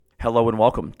Hello and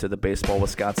welcome to the Baseball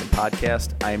Wisconsin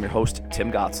podcast. I am your host,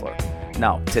 Tim Gotzler.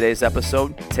 Now, today's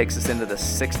episode takes us into the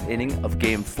sixth inning of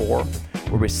Game 4,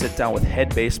 where we sit down with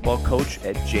head baseball coach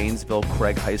at Janesville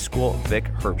Craig High School, Vic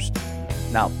Herbst.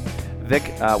 Now, Vic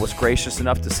was gracious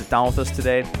enough to sit down with us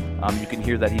today. You can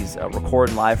hear that he's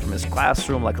recording live from his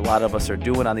classroom like a lot of us are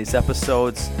doing on these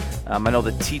episodes. I know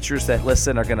the teachers that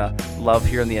listen are going to love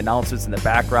hearing the announcements in the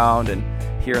background and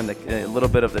hearing a little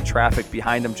bit of the traffic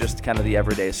behind him, just kind of the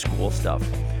everyday school stuff.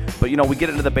 But, we get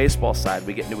into the baseball side.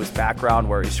 We get into his background,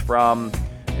 where he's from,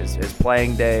 his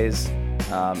playing days,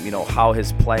 how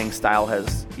his playing style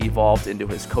has evolved into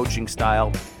his coaching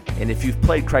style. And if you've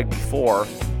played Craig before,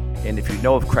 and if you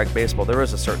know of Craig baseball, there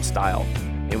is a certain style.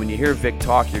 And when you hear Vic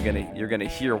talk, you're gonna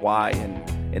hear why,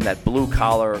 and in that blue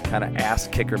collar kind of ass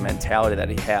kicker mentality that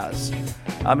he has.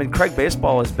 And Craig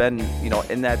baseball has been,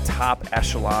 in that top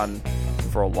echelon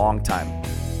for a long time.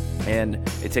 And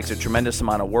it takes a tremendous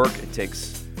amount of work. It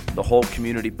takes the whole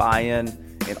community buy-in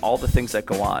and all the things that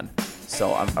go on.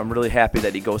 So I'm really happy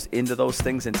that he goes into those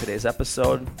things in today's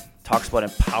episode, talks about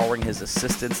empowering his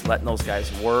assistants, letting those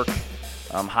guys work,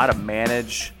 how to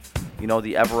manage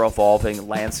the ever-evolving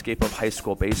landscape of high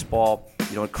school baseball.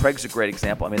 And Craig's a great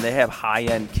example. They have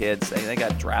high-end kids. They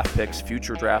got draft picks,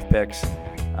 future draft picks,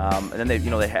 and then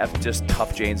they have just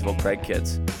tough Janesville Craig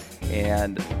kids.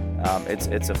 And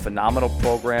it's a phenomenal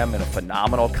program and a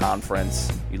phenomenal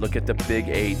conference. You look at the Big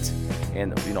Eight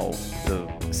and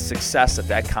the success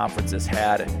that conference has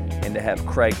had, and to have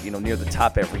Craig near the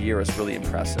top every year is really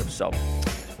impressive. So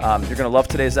you're going to love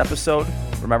today's episode.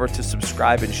 Remember to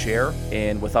subscribe and share.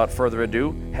 And without further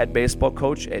ado, head baseball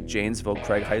coach at Janesville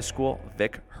Craig High School,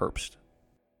 Vic Herbst.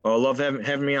 Well, I love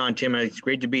having me on, Tim. It's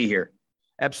great to be here.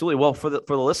 Absolutely. Well, for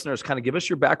the listeners, kind of give us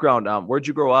your background. Where'd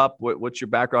you grow up? What's your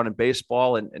background in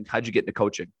baseball, and how'd you get into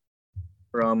coaching?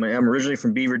 I'm originally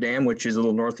from Beaver Dam, which is a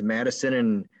little north of Madison.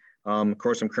 And of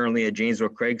course, I'm currently at Janesville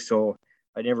Craig. So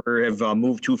I never have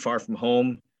moved too far from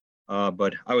home.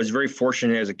 But I was very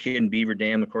fortunate as a kid in Beaver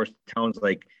Dam. Of course, the town's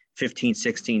like 15,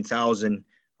 16,000.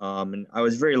 And I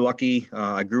was very lucky.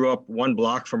 I grew up one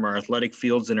block from our athletic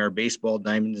fields and our baseball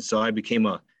diamonds. So I became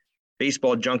a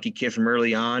baseball junkie kid from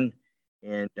early on.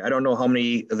 And I don't know how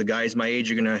many of the guys my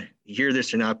age are going to hear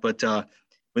this or not, but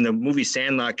when the movie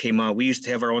Sandlot came out, we used to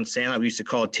have our own Sandlot. We used to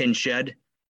call it Tin Shed.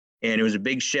 And it was a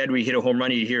big shed where you hit a home run,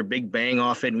 you'd hear a big bang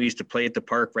off it. And we used to play at the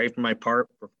park right from my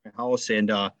house. And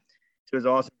it was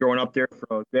awesome growing up there.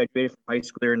 I graduated from high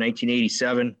school there in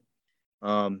 1987.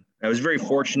 I was very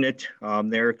fortunate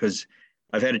there because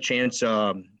I've had a chance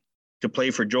to play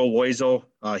for Joe Loizel.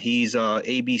 He's a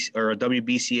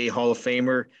WBCA Hall of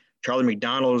Famer. Charlie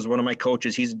McDonald was one of my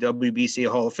coaches. He's a WBCA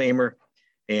Hall of Famer.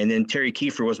 And then Terry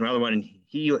Kiefer was my other one. And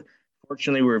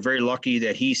fortunately, we were very lucky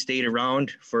that he stayed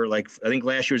around for I think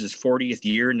last year was his 40th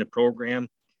year in the program.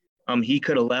 He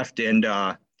could have left and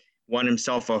won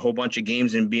himself a whole bunch of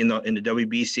games and be in the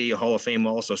WBCA Hall of Fame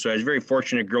also. So I was very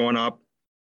fortunate growing up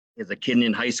as a kid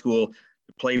in high school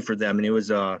to play for them. And it was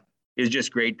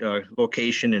just great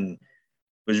location, and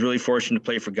was really fortunate to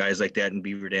play for guys like that in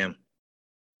Beaver Dam.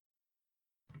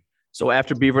 So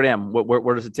after Beaver Dam,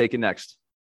 where does it take you next?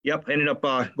 Yep, ended up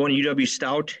going to UW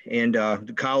Stout and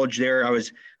the college there. I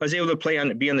was able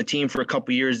to be on the team for a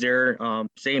couple years there.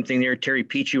 Same thing there. Terry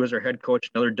Peachy was our head coach,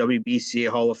 another WBCA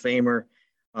Hall of Famer.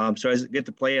 So I get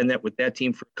to play with that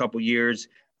team for a couple years.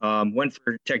 Went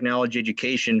for technology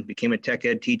education, became a tech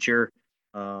ed teacher.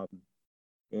 And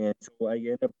so I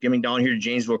ended up coming down here to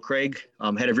Janesville Craig.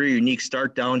 Had a very unique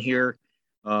start down here.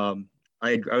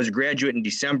 I was a graduate in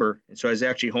December, and so I was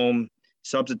actually home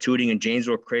substituting, and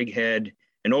Janesville Craig had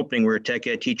an opening where a tech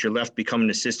ed teacher left, becoming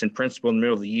an assistant principal in the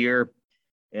middle of the year.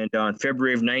 And in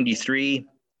February of 93,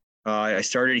 I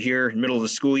started here in the middle of the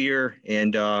school year.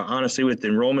 And honestly, with the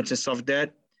enrollments and stuff like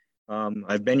that,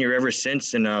 I've been here ever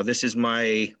since. And this is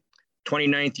my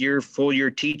 29th year, full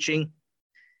year teaching,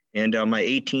 and my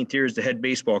 18th year as the head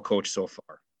baseball coach so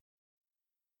far.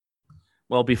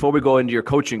 Well, before we go into your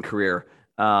coaching career,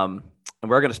 and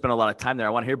we're going to spend a lot of time there,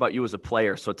 I want to hear about you as a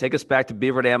player. So take us back to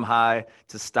Beaver Dam High,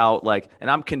 to Stout.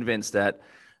 And I'm convinced that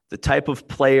the type of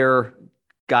player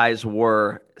guys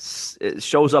were, it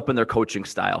shows up in their coaching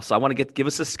style. So I want to give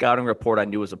us a scouting report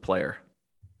on you as a player.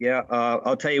 Yeah,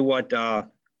 I'll tell you what, I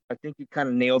think you kind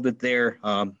of nailed it there.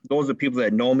 Those are the people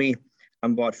that know me.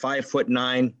 I'm about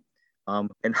 5'9".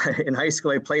 In high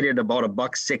school, I played at about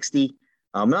 $160.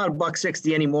 I'm not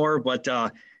 $160 anymore, but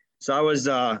so I was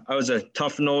a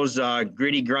tough-nosed,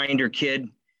 gritty grinder kid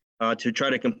to try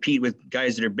to compete with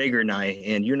guys that are bigger than I.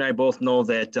 And you and I both know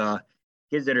that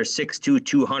kids that are 6'2",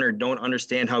 200 don't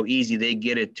understand how easy they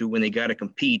get it to when they got to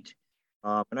compete.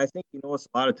 And I think, it's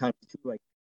a lot of times too, like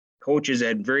coaches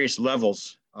at various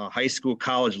levels, high school,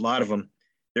 college, a lot of them,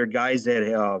 they're guys that,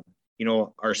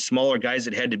 are smaller guys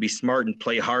that had to be smart and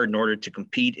play hard in order to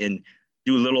compete and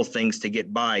do little things to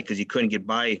get by, because you couldn't get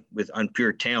by on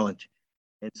pure talent.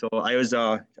 And so I was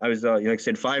like I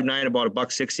said, 5'9", about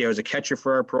 $160. I was a catcher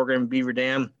for our program in Beaver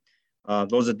Dam.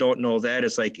 Those that don't know that,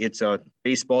 it's a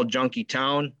baseball junkie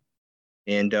town.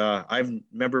 And I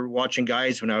remember watching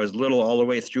guys when I was little all the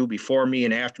way through, before me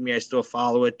and after me. I still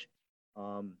follow it,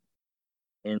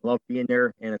 and love being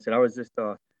there. And I said I was just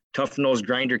a tough-nosed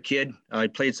grinder kid. I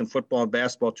played some football and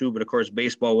basketball too, but of course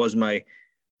baseball was my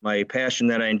passion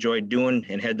that I enjoyed doing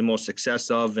and had the most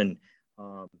success of. And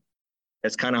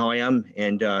that's kind of how I am.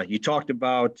 And you talked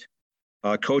about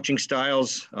coaching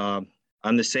styles.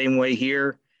 I'm the same way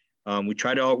here. We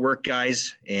try to outwork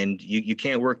guys, and you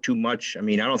can't work too much. I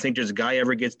mean, I don't think there's a guy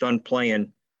ever gets done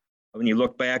playing when you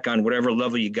look back on whatever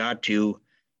level you got to,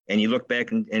 and you look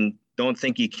back and don't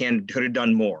think you could have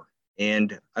done more.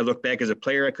 And I look back as a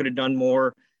player, I could have done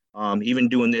more. Even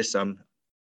doing this,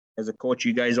 as a coach,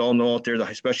 you guys all know out there,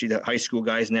 especially the high school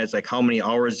guys, and that's like how many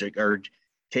hours are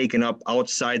taken up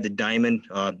outside the diamond.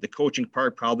 The coaching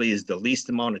part probably is the least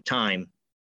amount of time.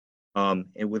 And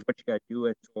with what you got to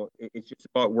do, it's just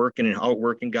about working and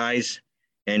outworking guys,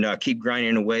 and keep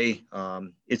grinding away.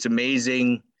 It's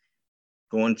amazing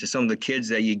going to some of the kids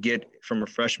that you get from a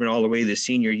freshman all the way to the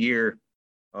senior year,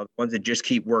 the ones that just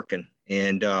keep working,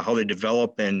 and how they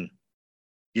develop. And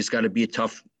you just got to be a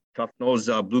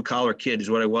tough-nosed blue collar kid is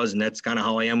what I was, and that's kind of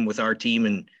how I am with our team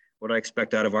and what I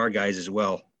expect out of our guys as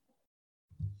well.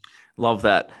 Love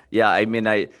that. Yeah, I mean,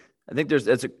 I think there's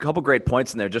a couple great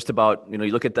points in there, just about, you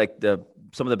look at like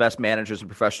some of the best managers in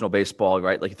professional baseball,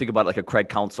 right? Like you think about like a Craig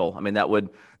Counsell. I mean,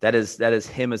 that is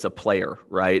him as a player,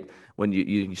 right? When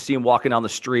you see him walking down the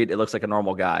street, it looks like a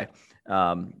normal guy.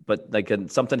 But like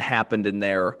something happened in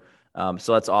there.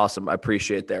 So that's awesome. I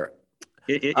appreciate there.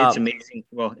 It's amazing.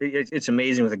 Well, it's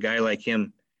amazing with a guy like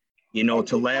him,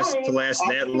 to last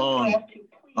that long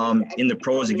in the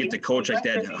pros and get to coach like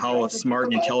that, how smart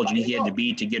and intelligent he had to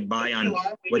be to get by on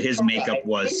what his makeup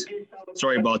was.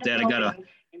 Sorry about that. I got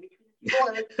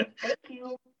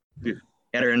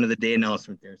at our end of the day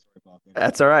announcement there. Sorry about that.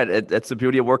 That's all right. That's the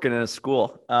beauty of working in a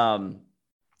school.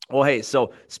 Well, hey,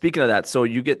 so speaking of that, so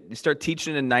you start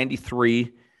teaching in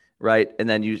 93, right? And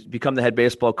then you become the head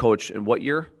baseball coach in what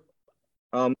year?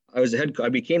 I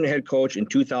became the head coach in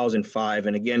 2005.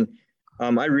 And again,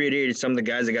 I reiterated some of the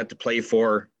guys I got to play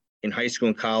for in high school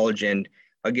and college. And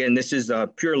again, this is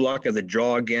pure luck of the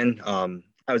draw again.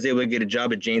 I was able to get a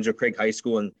job at James O'Craig High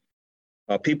School, and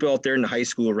people out there in the high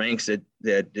school ranks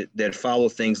that follow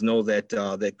things know that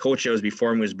the coach that was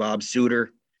before me was Bob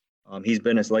Suter. He's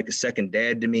been like a second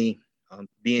dad to me,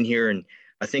 being here. And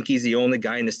I think he's the only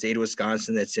guy in the state of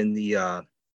Wisconsin that's in the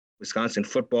Wisconsin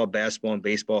Football, Basketball, and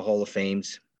Baseball Hall of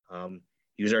Fames.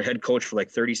 He was our head coach for like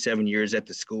 37 years at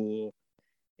the school.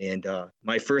 And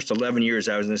my first 11 years,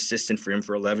 I was an assistant for him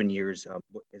for 11 years,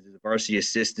 as a varsity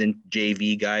assistant,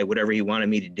 JV guy, whatever he wanted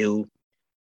me to do.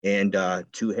 And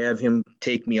to have him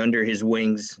take me under his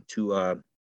wings to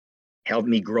help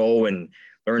me grow and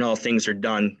learn how things are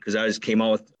done, because I just came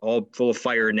out with all full of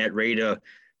fire and that ready to,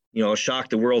 shock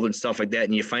the world and stuff like that.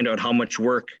 And you find out how much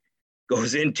work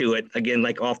goes into it, again,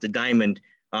 like off the diamond.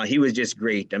 He was just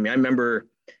great. I mean, I remember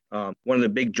one of the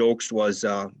big jokes was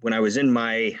when I was in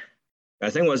I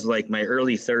think it was like my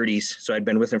early 30s. So I'd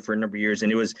been with him for a number of years.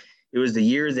 And it was the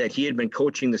year that he had been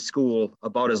coaching the school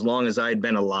about as long as I had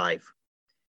been alive.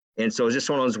 And so it's just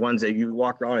one of those ones that you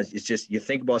walk around, it's just, you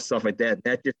think about stuff like that.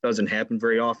 That just doesn't happen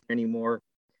very often anymore.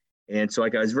 And so I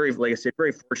was very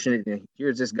fortunate. And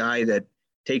here's this guy that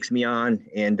takes me on.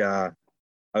 And I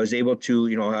was able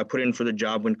to, I put in for the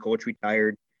job when coach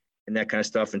retired and that kind of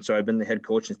stuff. And so I've been the head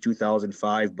coach since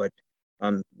 2005. But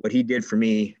what he did for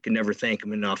me, can never thank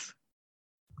him enough.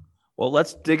 Well,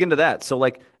 let's dig into that. So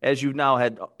like, as you've now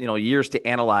had, years to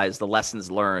analyze the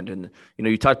lessons learned, and,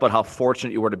 you talked about how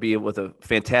fortunate you were to be with a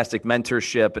fantastic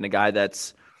mentorship and a guy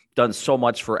that's done so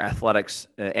much for athletics,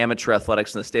 amateur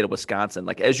athletics in the state of Wisconsin.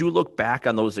 Like, as you look back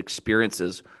on those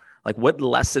experiences, like what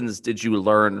lessons did you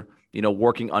learn,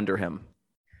 working under him?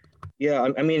 Yeah.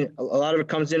 I mean, a lot of it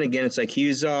comes in again. It's like,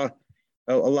 he's a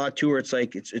lot too, where it's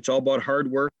like, it's all about hard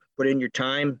work, put in your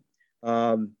time.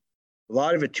 A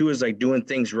lot of it too is like doing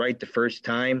things right the first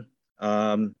time.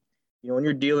 When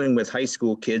you're dealing with high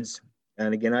school kids,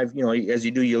 and again, as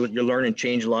you do, you learn and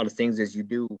change a lot of things as you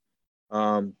do.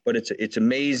 But it's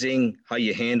amazing how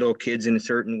you handle kids in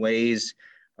certain ways.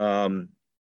 And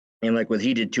like what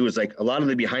he did too is like a lot of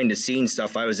the behind the scenes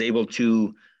stuff I was able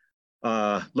to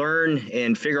learn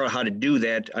and figure out how to do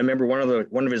that. I remember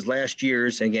one of his last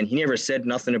years, and again, he never said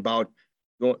nothing about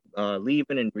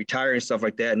leaving and retiring and stuff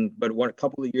like that. But a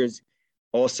couple of years,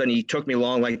 all of a sudden he took me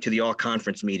along like to the all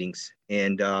conference meetings.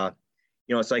 And,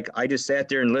 it's like, I just sat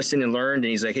there and listened and learned.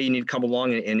 And he's like, hey, you need to come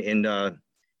along and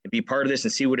be part of this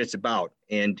and see what it's about.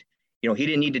 And, he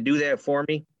didn't need to do that for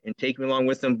me and take me along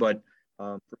with him. But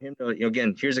for him to,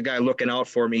 again, here's a guy looking out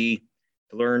for me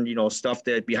to learn, stuff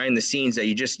that behind the scenes that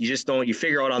you just don't, you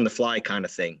figure out on the fly kind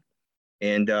of thing.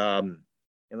 And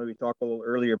let me talk a little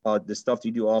earlier about the stuff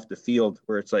you do off the field,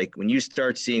 where it's like when you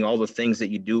start seeing all the things that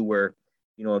you do where,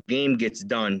 a game gets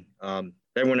done,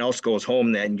 everyone else goes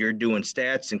home that and you're doing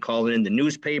stats and calling in the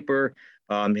newspaper.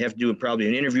 You have to do probably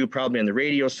an interview, probably on the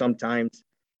radio sometimes.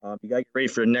 You got to get ready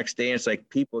for the next day. And it's like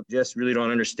people just really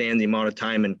don't understand the amount of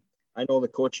time. And I know the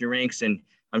coaching ranks, and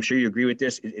I'm sure you agree with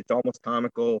this, it's almost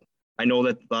comical. I know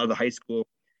that a lot of the high school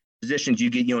positions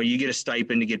you get a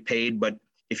stipend to get paid, but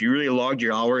if you really logged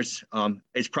your hours,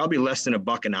 it's probably less than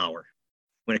 $1 an hour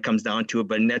when it comes down to it.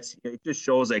 But it just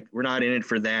shows like we're not in it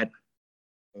for that.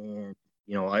 And,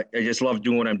 I just love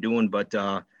doing what I'm doing. But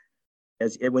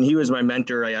when he was my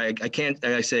mentor, I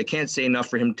can't say enough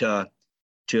for him to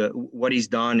what he's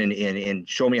done and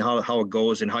show me how it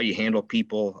goes and how you handle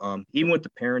people. Even with the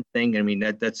parent thing, I mean,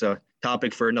 that's a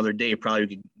topic for another day. Probably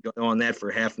we could go on that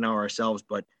for half an hour ourselves.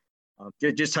 But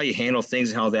just how you handle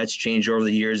things and how that's changed over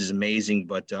the years is amazing.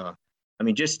 But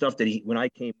just stuff that when I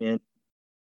came in,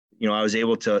 I was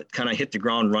able to kind of hit the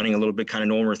ground running a little bit, kind of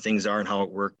knowing where things are and how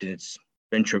it worked. And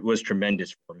was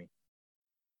tremendous for me.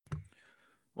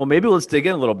 Well, maybe let's dig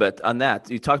in a little bit on that.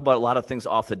 You talked about a lot of things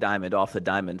off the diamond.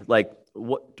 Like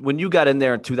when you got in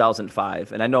there in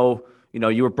 2005, and I know,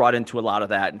 you were brought into a lot of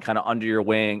that and kind of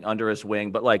under his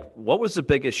wing, but like, what was the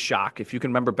biggest shock? If you can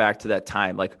remember back to that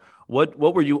time, like what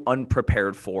were you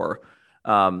unprepared for,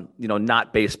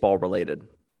 not baseball related?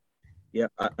 Yeah,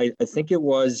 I think it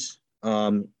was,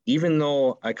 even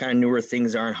though I kind of knew where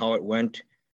things are and how it went,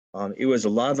 it was a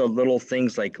lot of the little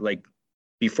things like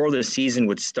before the season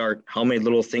would start, how many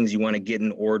little things you want to get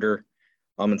in order,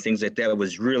 and things like that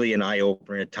was really an eye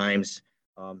opener at times.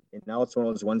 And now it's one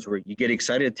of those ones where you get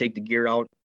excited to take the gear out,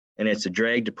 and it's a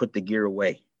drag to put the gear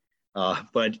away.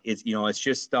 But it's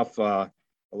just stuff. A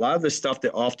lot of the stuff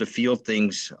that off the field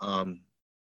things,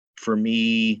 for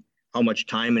me, how much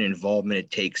time and involvement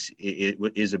it takes it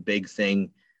is a big thing.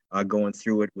 Going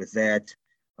through it with that.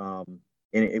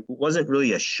 And it wasn't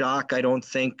really a shock, I don't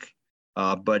think,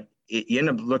 but you end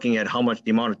up looking at how much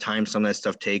the amount of time some of that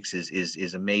stuff takes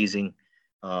is amazing.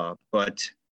 But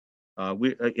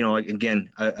again,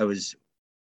 I was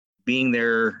being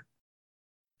there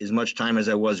as much time as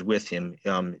I was with him.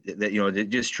 It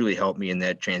just truly helped me in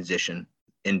that transition.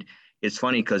 And it's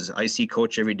funny because I see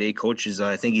Coach every day. Coach is,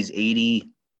 I think he's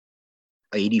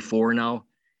 84 now,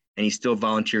 and he still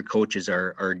volunteer coaches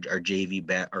our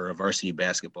JV or our varsity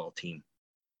basketball team.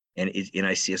 And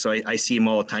I see him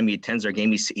all the time. He attends our game.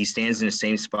 He stands in the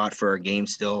same spot for our game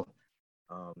still,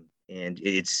 and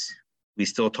we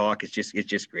still talk. It's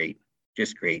just great,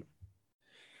 just great.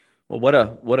 Well,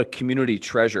 what a community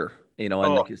treasure, and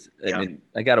I mean,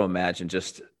 I got to imagine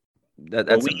just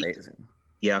that's amazing.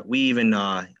 Yeah, we even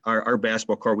our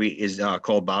basketball court is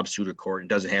called Bob Suter Court. It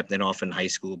doesn't happen that often in high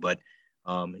school, but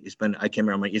it's been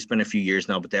it's been a few years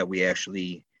now, but that we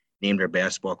actually named our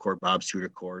basketball court Bob Suter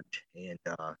Court, and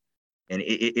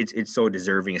it's so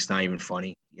deserving. It's not even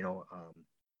funny,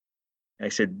 I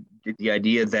said the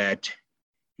idea that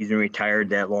he's been retired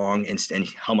that long and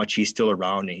how much he's still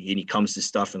around, and he comes to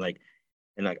stuff and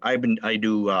I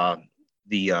do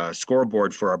the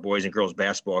scoreboard for our boys and girls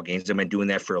basketball games. I've been doing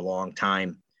that for a long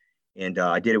time, and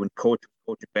I did it when coach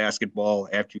basketball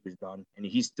after he was done, and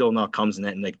he still now comes in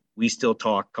that, and we still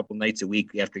talk a couple nights a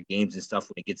week after games and stuff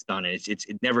when it gets done, and it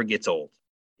never gets old.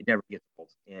 It never gets old,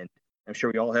 and I'm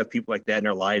sure we all have people like that in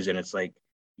our lives, and it's like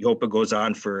you hope it goes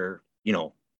on for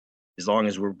as long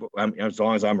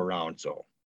as I'm around. So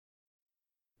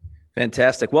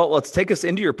fantastic. Well, let's take us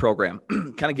into your program.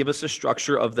 Kind of give us the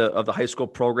structure of the high school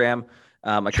program.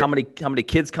 Sure. How many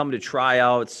kids come to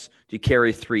tryouts? Do you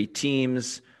carry 3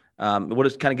 teams? What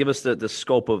is kind of give us the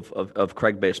scope of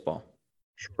Craig baseball?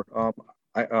 Sure.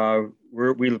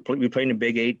 We play in the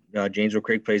Big 8. Janesville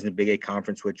Craig plays in the Big 8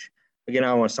 conference, which again, I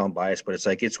don't want to sound biased, but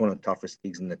it's one of the toughest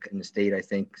leagues in the state, I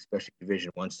think, especially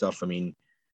Division I stuff. I mean,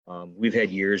 we've had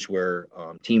years where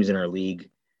teams in our league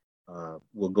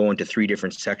will go into 3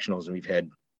 different sectionals, and we've had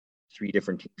 3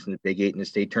 different teams in the Big 8 in the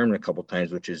state tournament a couple of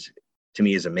times, which is to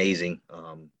me is amazing.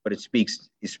 But it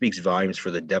speaks volumes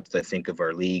for the depth, I think, of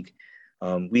our league.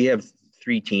 We have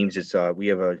 3 teams. It's we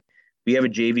have a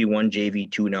JV 1,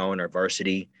 JV 2 now in our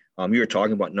varsity. You were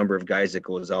talking about number of guys that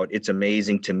goes out. It's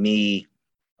amazing to me.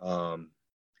 The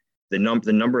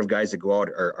number of guys that go out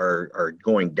are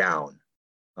going down.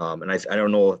 And I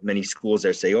don't know if many schools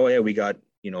that say, oh yeah, we got,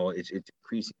 it's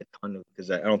increasing a ton,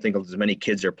 because I don't think as many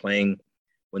kids are playing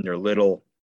when they're little.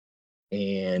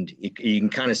 And you can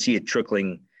kind of see it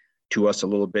trickling to us a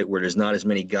little bit, where there's not as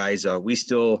many guys. We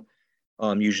still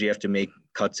usually have to make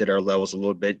cuts at our levels a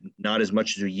little bit, not as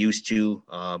much as we used to.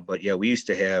 But yeah, we used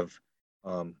to have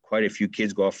quite a few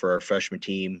kids go off for our freshman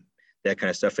team, that kind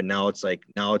of stuff. And now it's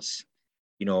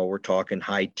we're talking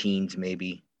high teens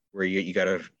maybe, where you got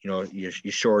to,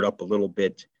 you shore it up a little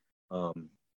bit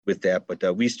with that.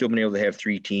 But we still been able to have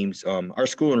 3 teams. Our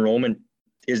school enrollment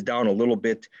is down a little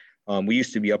bit. We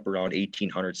used to be up around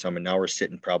 1,800 some, and now we're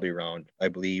sitting probably around, I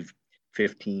believe,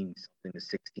 15 something to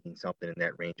 16 something, in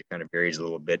that range. It kind of varies a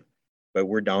little bit, but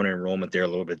we're down in enrollment there a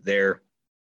little bit there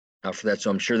for that. So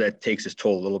I'm sure that takes its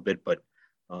toll a little bit, but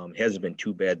it hasn't been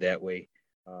too bad that way.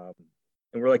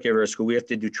 And we're like every other school, we have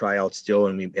to do tryouts still,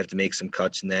 and we have to make some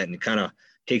cuts in that, and it kind of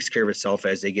takes care of itself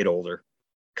as they get older,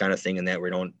 kind of thing. In that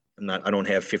I don't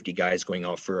have 50 guys going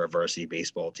out for our varsity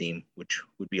baseball team, which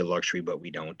would be a luxury, but we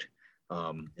don't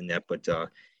in that. But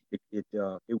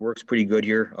it works pretty good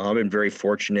here. I've been very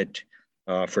fortunate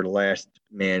for the last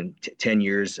 10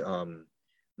 years.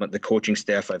 The coaching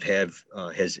staff I've had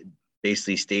has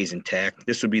basically stays intact.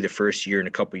 This would be the first year in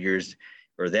a couple of years,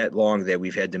 or that long, that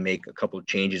we've had to make a couple of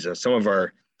changes. Some of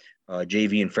our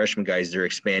JV and freshman guys, they're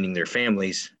expanding their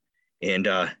families, and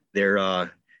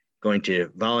they're going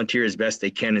to volunteer as best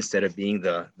they can instead of being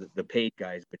the paid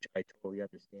guys, which I totally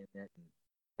understand that. And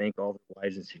thank all the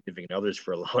wives and significant others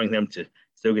for allowing them to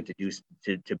still get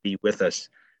to be with us.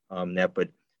 But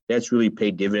that's really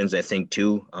paid dividends, I think,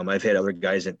 too. I've had other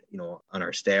guys that, on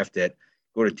our staff that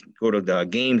go to the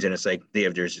games, and it's like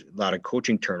there's a lot of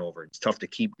coaching turnover. It's tough to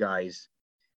keep guys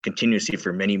continuously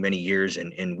for many, many years.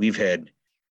 And we've had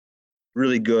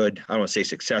really good, I don't want to say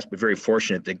success, but very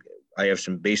fortunate that I have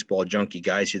some baseball junkie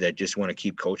guys here that just want to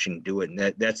keep coaching and do it. And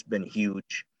that's been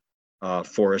huge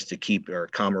for us to keep our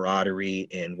camaraderie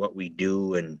and what we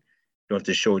do, and don't have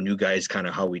to show new guys kind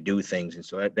of how we do things. And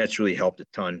so that's really helped a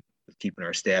ton with keeping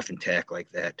our staff intact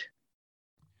like that.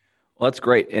 Well, that's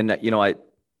great. And,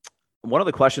 one of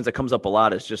the questions that comes up a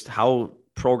lot is just how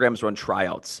programs run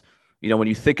tryouts. When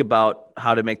you think about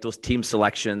how to make those team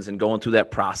selections and going through that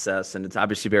process, and it's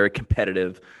obviously very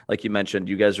competitive. Like you mentioned,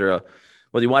 you guys are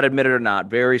whether you want to admit it or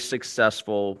not, very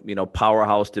successful,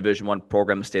 powerhouse Division I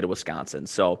program in the state of Wisconsin.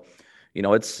 So,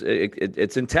 it's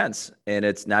intense, and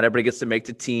it's not everybody gets to make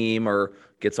the team or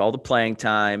gets all the playing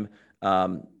time.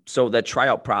 So that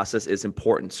tryout process is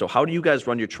important. So how do you guys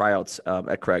run your tryouts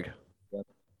at Craig?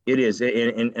 It is.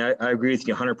 And I agree with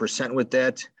you 100% with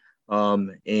that.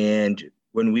 And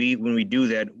when we do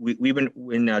that, we've been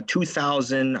in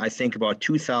 2000, I think about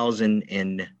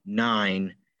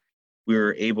 2009,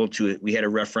 we had a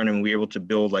referendum, and we were able to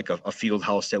build like a field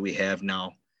house that we have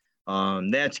now.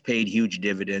 That's paid huge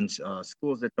dividends.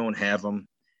 Schools that don't have them,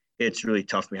 it's really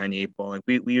tough behind the 8 ball. Like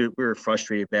we were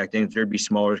frustrated back then. There'd be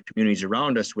smaller communities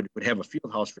around us would have a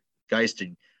field house for guys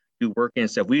to do work and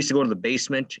stuff. We used to go to the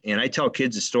basement, and I tell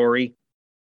kids a story,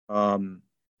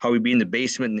 how we'd be in the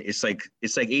basement, and it's like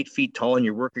 8 feet tall, and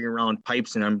you're working around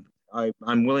pipes, and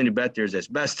I'm willing to bet there's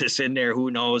asbestos in there.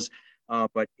 Who knows?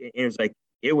 But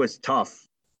it was tough.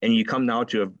 And you come now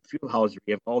to a field house where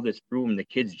you have all this room, the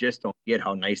kids just don't get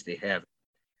how nice they have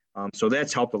it. So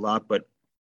that's helped a lot. But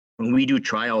when we do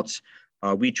tryouts,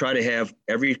 we try to have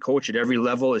every coach at every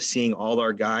level is seeing all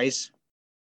our guys.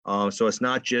 So it's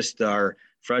not just our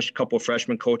couple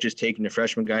freshman coaches taking the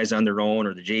freshman guys on their own,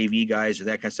 or the JV guys, or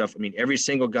that kind of stuff. I mean, every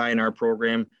single guy in our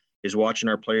program is watching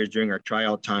our players during our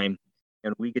tryout time.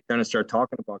 And we get done and start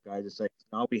talking about guys. It's like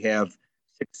now we have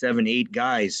 6, 7, 8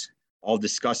 guys all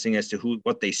discussing as to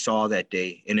what they saw that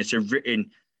day. And and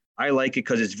I like it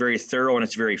because it's very thorough and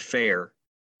it's very fair.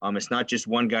 It's not just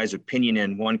one guy's opinion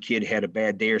and one kid had a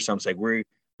bad day or something. It's like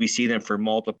we see them for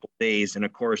multiple days. And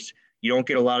of course, you don't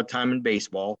get a lot of time in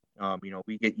baseball. You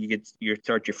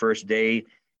start your first day,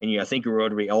 and I think you're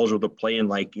already eligible to play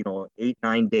in 8,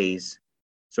 9 days.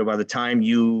 So by the time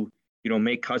you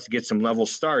make cuts to get some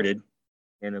levels started,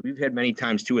 and we've had many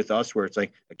times too with us where it's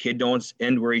like a kid don't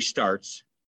end where he starts.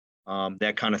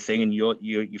 That kind of thing. And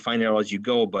you find out as you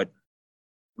go, but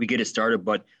we get it started.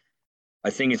 But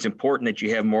I think it's important that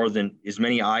you have more than as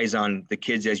many eyes on the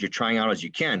kids as you're trying out as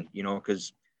you can,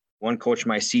 because one coach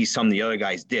might see some the other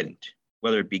guys didn't,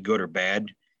 whether it be good or bad.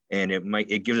 And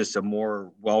it gives us a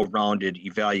more well-rounded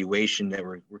evaluation that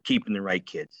we're keeping the right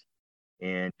kids.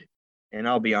 And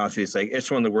I'll be honest with you,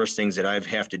 it's one of the worst things that I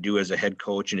have to do as a head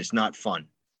coach, and it's not fun.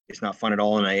 it's not fun at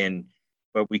all.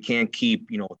 But we can't keep,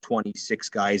 26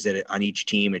 guys on each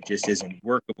team. It just isn't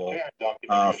workable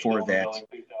for that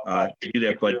to do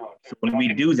that. But so when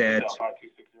we do that,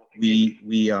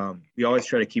 we always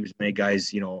try to keep as many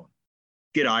guys,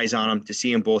 get eyes on them to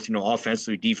see them both,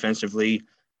 offensively, defensively.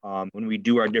 When we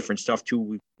do our different stuff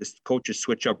too, the coaches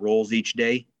switch up roles each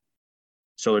day.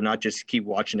 So they're not just keep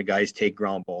watching the guys take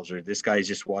ground balls or this guy's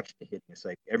just watching the hitting. It's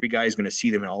like every guy's going to see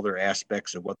them in all their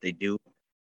aspects of what they do.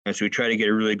 And so we try to get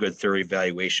a really good, thorough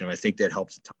evaluation. I think that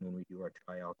helps a ton when we do our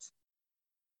tryouts.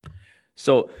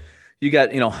 So you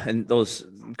got, and those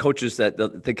coaches that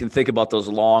they can think about those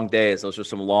long days. Those are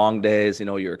some long days.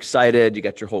 You're excited. You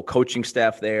got your whole coaching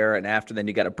staff there. And then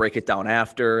you got to break it down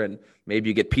after. And maybe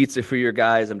you get pizza for your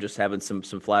guys. I'm just having some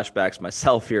flashbacks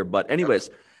myself here. But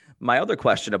anyways, my other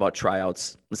question about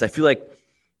tryouts is I feel like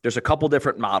there's a couple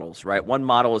different models, right? One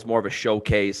model is more of a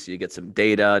showcase. You get some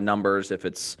data, numbers, if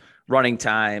it's running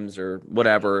times or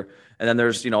whatever. And then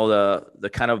there's, the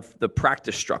kind of the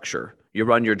practice structure. You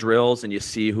run your drills and you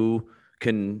see who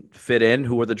can fit in,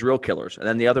 who are the drill killers. And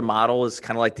then the other model is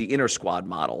kind of like the inner squad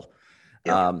model.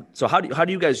 Yeah. So how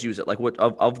do you guys use it? Like what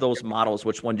of those models,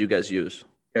 which one do you guys use?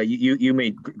 Yeah, you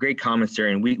made great comments there,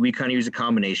 and we kind of use a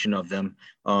combination of them.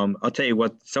 I'll tell you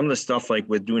what, some of the stuff like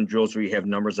with doing drills where you have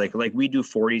numbers like we do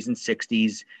 40s and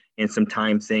 60s and some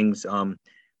time things.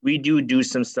 We do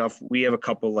some stuff. We have a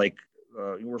couple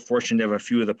we're fortunate to have a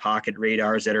few of the pocket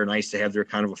radars that are nice to have. They're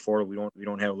kind of affordable. We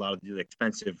don't have a lot of the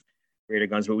expensive radar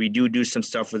guns, but we do some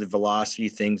stuff with the velocity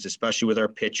things, especially with our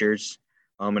pitchers.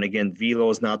 And again, velo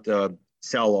is not the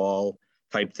sell all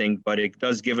type thing, but it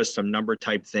does give us some number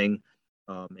type thing.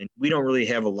 And we don't really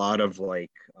have a lot of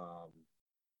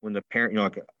when the parent,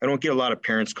 I don't get a lot of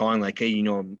parents calling like, hey,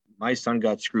 my son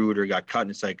got screwed or got cut.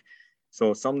 And it's like,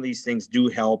 so some of these things do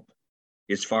help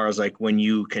as far as like when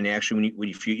you can actually,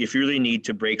 if you really need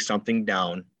to break something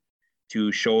down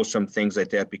to show some things like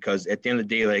that, because at the end of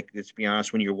the day, like, let's be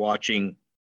honest, when you're watching,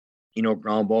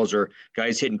 ground balls or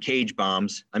guys hitting cage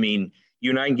bombs, I mean, you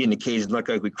and I can get in the cage and look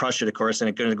like we crushed it, of course, and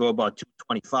it's going to go about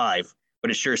 225,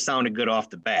 but it sure sounded good off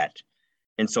the bat.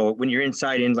 And so when you're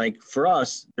inside, and like for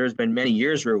us, there's been many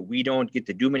years where we don't get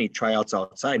to do many tryouts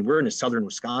outside. We're in the southern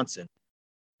Wisconsin.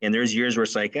 And there's years where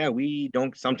it's like, we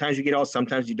don't, sometimes you get out,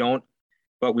 sometimes you don't,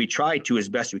 but we try to as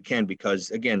best we can, because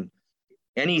again,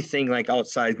 anything like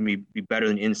outside can be better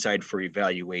than inside for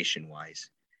evaluation wise.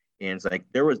 And it's like,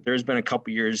 there's been a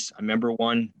couple years. I remember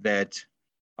one that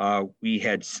we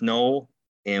had snow,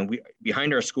 and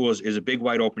behind our school is a big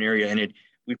wide open area. And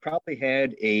we probably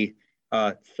had a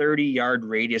 30-yard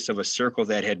radius of a circle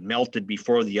that had melted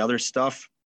before the other stuff.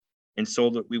 And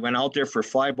so we went out there for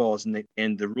fly balls,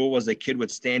 and the rule was the kid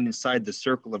would stand inside the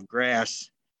circle of grass,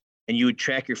 and you would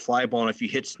track your fly ball. And if you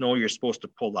hit snow, you're supposed to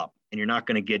pull up, and you're not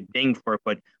going to get dinged for it,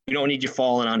 but we don't need you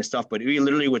falling on the stuff. But we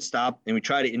literally would stop, and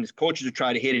and the coaches would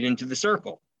try to hit it into the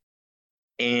circle.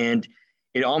 And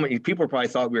people probably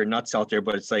thought we were nuts out there,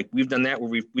 but it's like, we've done that where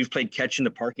we've played catch in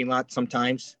the parking lot.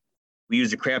 Sometimes we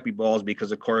use the crappy balls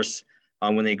because of course,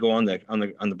 when they go on the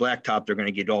blacktop, they're going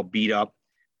to get all beat up.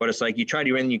 But it's like you try to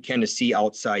do anything you can to see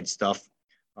outside stuff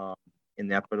in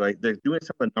that. But like they're doing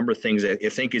some of the number of things that I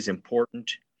think is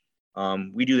important.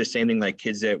 We do the same thing like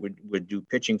kids that would do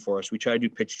pitching for us. We try to do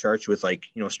pitch charts with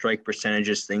strike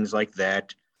percentages, things like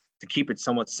that, to keep it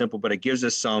somewhat simple. But it gives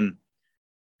us some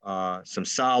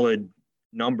solid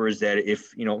numbers that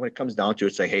if when it comes down to it,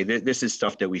 it's like, hey, this is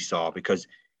stuff that we saw, because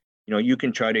you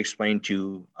can try to explain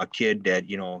to a kid that,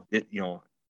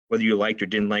 whether you liked or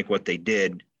didn't like what they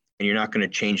did, and you're not going to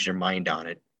change their mind on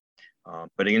it.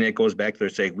 But again, it goes back to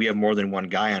say we have more than one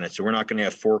guy on it. So we're not going to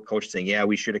have four coaches saying, yeah,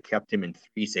 we should have kept him, and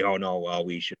three say, oh, no, well,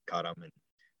 we should cut him, and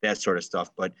that sort of stuff.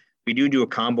 But we do a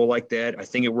combo like that. I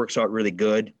think it works out really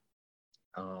good.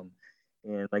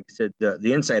 And like I said,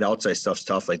 the inside outside stuff's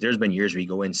tough. Like there's been years where you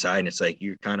go inside and it's like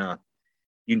you kind of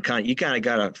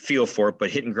got a feel for it,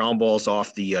 but hitting ground balls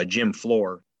off the gym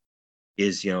floor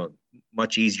is,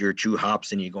 much easier, true hops,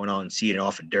 than you going out and seeing it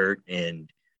off of dirt and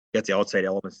get the outside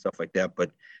elements, stuff like that.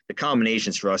 But the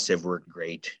combinations for us have worked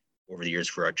great over the years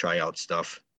for our tryout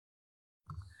stuff.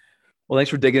 Well, thanks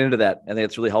for digging into that. I think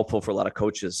it's really helpful for a lot of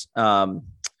coaches.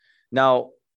 Now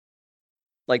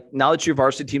that your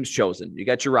varsity team's chosen, you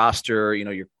got your roster,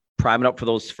 you're priming up for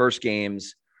those first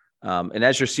games. And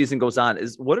as your season goes on,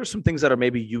 what are some things that are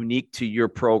maybe unique to your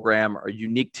program or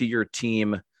unique to your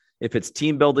team? If it's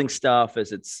team building stuff,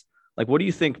 what do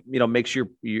you think, makes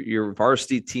your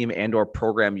varsity team and or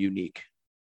program unique?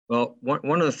 Well,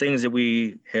 one of the things that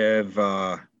we have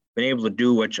been able to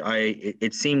do, which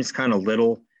it seems kind of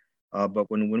little,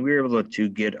 but when we were able to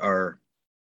get our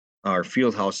our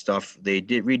field house stuff, they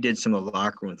redid some of the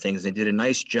locker room things. They did a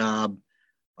nice job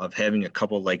of having a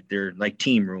couple they're like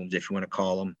team rooms, if you want to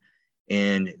call them.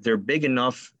 And they're big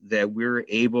enough that we're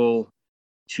able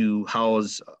to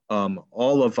house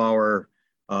all of our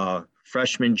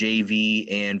freshman,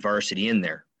 JV, and varsity in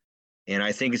there. And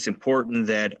I think it's important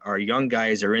that our young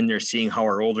guys are in there seeing how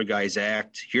our older guys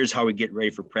act. Here's how we get ready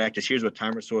for practice. Here's what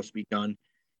time we're supposed to be done.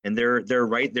 And they're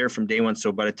right there from day one.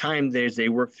 So by the time they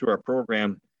work through our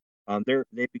program,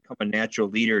 they become a natural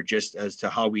leader just as to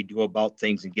how we go about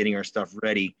things and getting our stuff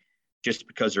ready, just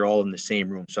because they're all in the same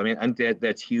room. So I mean, I think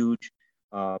that's huge.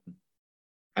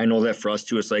 I know that for us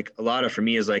too, it's like a lot of, for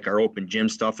me, is like our open gym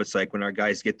stuff. It's like when our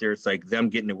guys get there, it's like them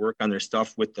getting to work on their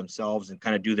stuff with themselves and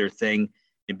kind of do their thing,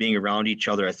 and being around each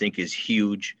other, I think, is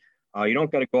huge. You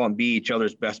don't got to go out and be each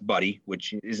other's best buddy,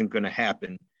 which isn't going to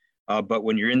happen. But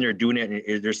when you're in there doing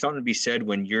it, there's something to be said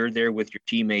when you're there with your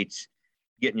teammates,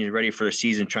 getting you ready for the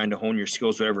season, trying to hone your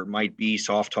skills, whatever it might be,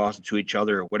 soft tossing to each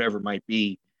other or whatever it might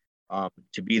be,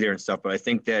 to be there and stuff. But I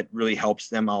think that really helps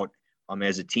them out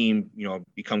as a team,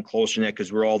 become closer in that,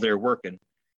 because we're all there working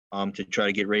to try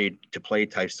to get ready to play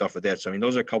type stuff with that. So, I mean,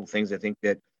 those are a couple of things I think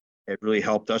that really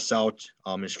helped us out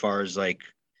as far as like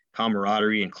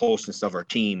camaraderie and closeness of our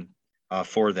team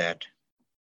for that.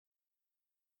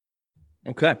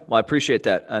 Okay. Well, I appreciate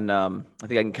that. And I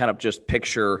think I can kind of just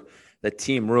picture the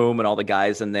team room and all the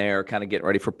guys in there kind of getting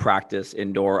ready for practice,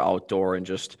 indoor, outdoor, and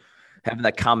just having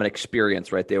that common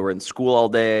experience, right? They were in school all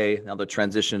day. Now they're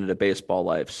transitioning into baseball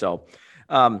life. So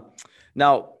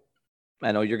now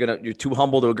I know you're too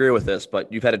humble to agree with this,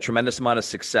 but you've had a tremendous amount of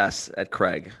success at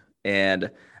Craig. And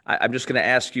I'm just going to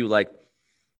ask you, like,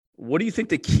 what do you think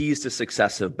the keys to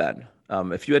success have been?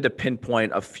 If you had to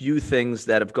pinpoint a few things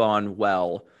that have gone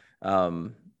well,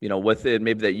 with it,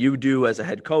 maybe that you do as a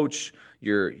head coach,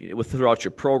 throughout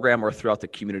your program or throughout the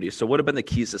community. So what have been the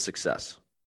keys to success?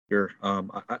 Sure.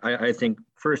 I think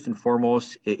first and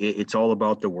foremost, it's all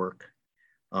about the work.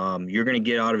 You're going to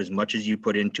get out of as much as you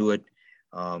put into it.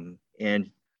 And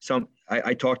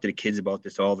I talk to the kids about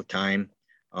this all the time.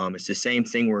 It's the same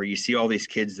thing where you see all these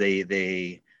kids,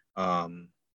 they want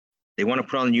to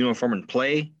put on the uniform and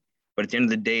play, but at the end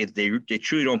of the day, they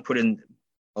truly don't put in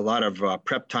a lot of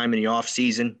prep time in the off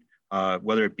season,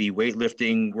 whether it be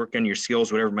weightlifting, work on your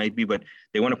skills, whatever it might be, but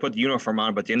they want to put the uniform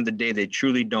on, but at the end of the day, they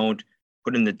truly don't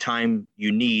put in the time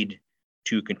you need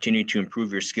to continue to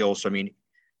improve your skills. So, I mean,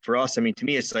 for us, to me,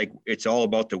 it's like, it's all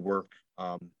about the work.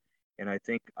 And I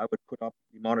think I would put up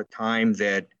the amount of time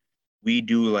that we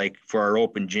do, like for our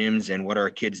open gyms and what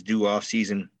our kids do off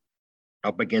season,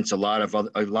 up against a lot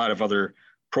of other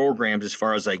programs, as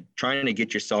far as like trying to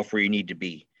get yourself where you need to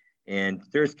be. And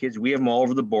there's kids, we have them all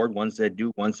over the board, ones that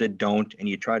do, ones that don't, and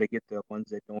you try to get the ones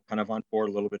that don't kind of on board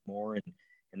a little bit more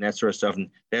and that sort of stuff. And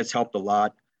that's helped a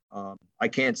lot. I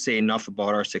can't say enough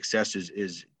about our success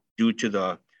is due to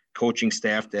the coaching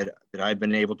staff that I've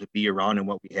been able to be around and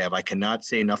what we have. I cannot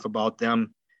say enough about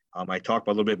them. I talk a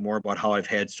little bit more about how I've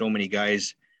had so many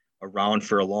guys around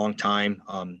for a long time.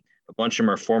 A bunch of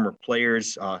them are former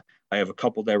players. I have a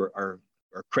couple that are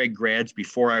Craig grads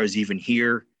before I was even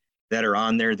here that are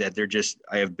on there, that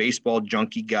I have baseball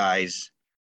junkie guys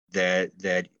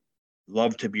that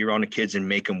love to be around the kids and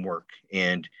make them work.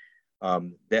 And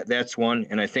that's one.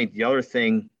 And I think the other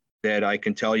thing that I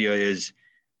can tell you is,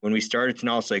 when we started to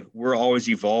now, it's like we're always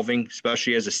evolving,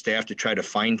 especially as a staff, to try to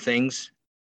find things,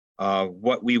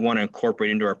 what we want to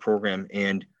incorporate into our program.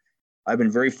 And I've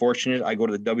been very fortunate. I go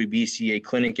to the WBCA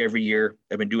clinic every year.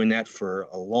 I've been doing that for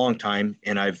a long time.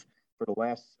 And for the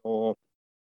last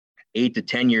 8 to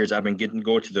 10 years, I've been getting to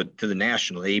go to the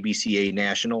national, the ABCA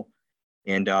national.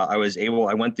 And I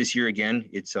went this year again.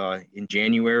 It's in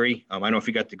January. I don't know if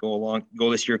you got to go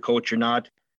this year, coach, or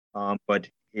not, but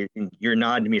you're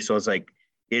nodding to me. So it's like,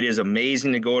 it is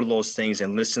amazing to go to those things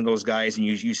and listen to those guys. And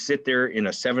you sit there in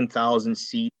a 7,000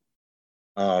 seat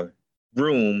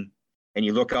room, and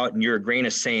you look out and you're a grain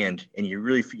of sand, and it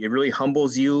really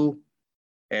humbles you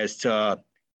as to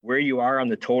where you are on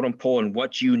the totem pole and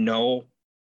what you know.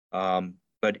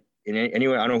 But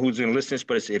anyway, I don't know who's going to listen to this,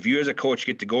 but if you as a coach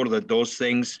get to go to those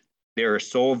things, they are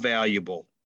so valuable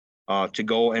to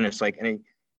go. And it's like,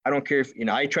 I don't care if,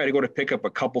 I try to go to pick up a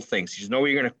couple things. You know,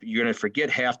 you're going to forget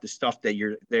half the stuff that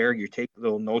you're there. You take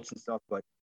little notes and stuff, but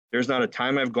there's not a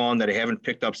time I've gone that I haven't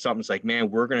picked up something. It's like, man,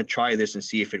 we're going to try this and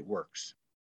see if it works.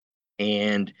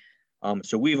 And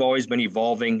so we've always been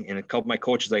evolving. And a couple of my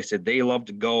coaches, like I said, they love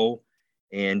to go.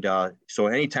 And so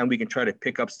anytime we can try to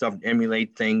pick up stuff and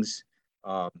emulate things,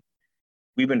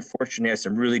 we've been fortunate to have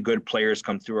some really good players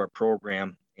come through our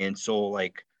program. And so,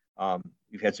 like,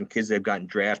 we've had some kids that have gotten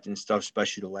drafted and stuff,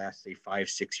 especially the last, say,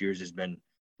 5-6 years has been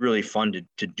really fun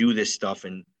to do this stuff.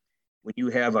 And when you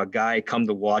have a guy come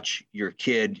to watch your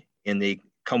kid and they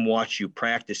come watch you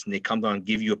practice and they come down and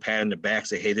give you a pat on the back,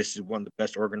 say, hey, this is one of the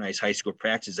best organized high school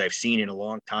practices I've seen in a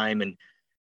long time. And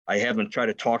I have him try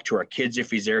to talk to our kids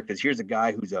if he's there, because here's a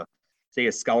guy who's a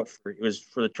scout for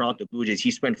the Toronto Blue Jays.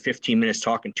 He spent 15 minutes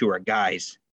talking to our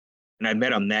guys, and I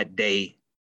met him that day.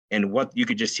 And what you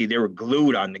could just see, they were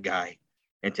glued on the guy.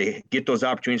 And to get those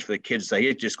opportunities for the kids, like,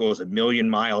 it just goes a million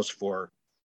miles for,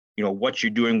 what you're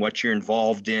doing, what you're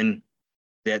involved in,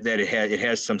 that it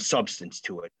has some substance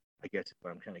to it, I guess is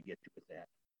what I'm trying to get to with that.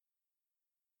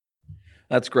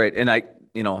 That's great. And I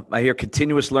hear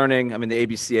continuous learning. I mean, the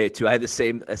ABCA too. I had the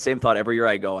same thought every year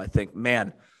I go. I think,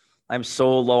 man, I'm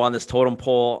so low on this totem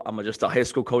pole. I'm just a high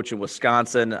school coach in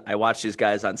Wisconsin. I watch these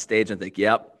guys on stage and think,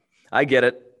 yep, I get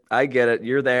it.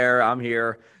 You're there. I'm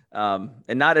here. And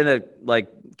not in a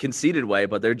conceited way,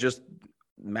 but they're just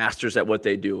masters at what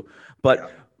they do.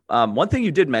 But one thing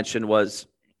you did mention was,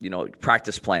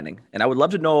 practice planning. And I would love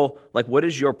to know, what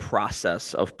is your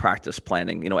process of practice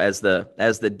planning, as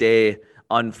the day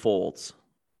unfolds?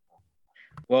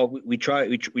 Well, we try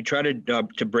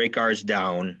to break ours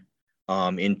down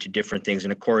into different things.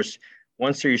 And of course,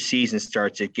 once your season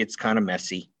starts, it gets kind of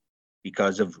messy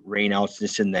because of rainouts,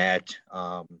 this and that.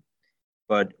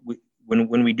 But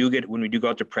when we do go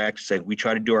out to practice, we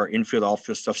try to do our infield,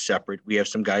 outfield stuff separate. We have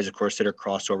some guys, of course, that are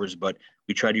crossovers, but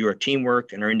we try to do our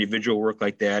teamwork and our individual work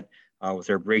like that with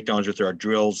our breakdowns, with our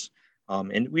drills.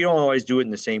 And we don't always do it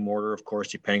in the same order, of course,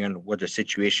 depending on what the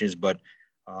situation is. But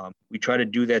we try to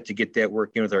do that to get that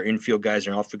work in with our infield guys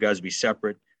and outfield guys to be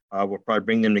separate. We'll probably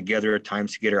bring them together at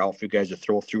times to get our outfield guys to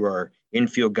throw through our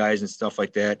infield guys and stuff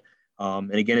like that.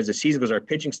 And again, as the season goes, our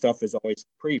pitching stuff is always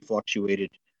pretty fluctuated,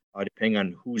 depending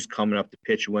on who's coming up to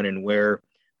pitch when and where.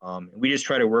 And we just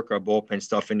try to work our bullpen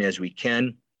stuff in as we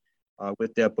can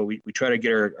with that. But we try to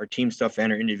get our team stuff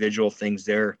and our individual things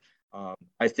there.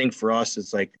 I think for us,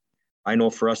 it's I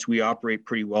know for us, we operate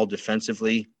pretty well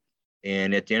defensively.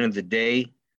 And at the end of the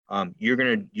day, you're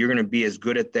gonna be as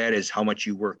good at that as how much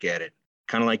you work at it.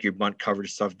 Kind of like your bunt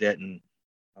coverage stuff, that, and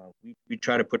we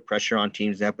try to put pressure on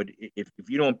teams that. But if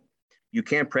you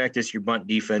can't practice your bunt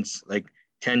defense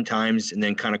 10 times and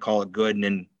then kind of call it good and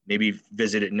then maybe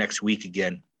visit it next week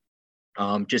again.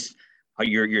 Just how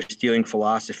your stealing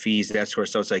philosophies, that sort of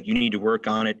stuff. It's you need to work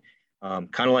on it.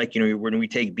 Kind of when we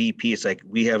take BP, it's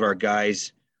we have our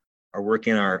guys are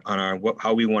working on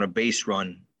how we want a base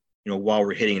run, while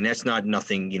we're hitting, and that's not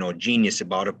nothing, genius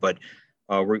about it, but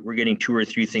we're getting 2 or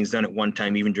 3 things done at one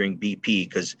time, even during BP,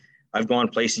 because I've gone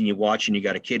places and you watch and you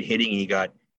got a kid hitting and you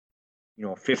got,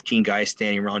 15 guys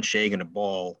standing around shagging a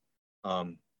ball.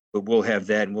 But we'll have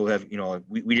that, and we'll have,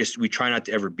 we try not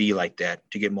to ever be like that,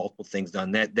 to get multiple things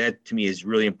done. That to me is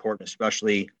really important,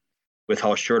 especially with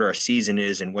how short our season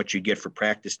is and what you get for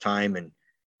practice time and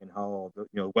how,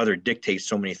 weather dictates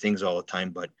so many things all the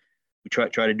time. But we try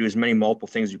to do as many multiple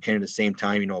things as we can at the same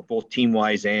time, both team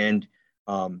wise and,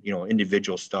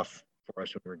 individual stuff for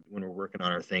us when we're working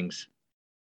on our things.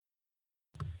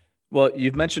 Well,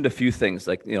 you've mentioned a few things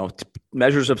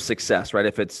measures of success, right?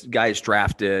 If it's guys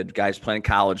drafted, guys playing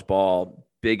college ball,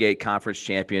 Big 8 conference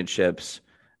championships.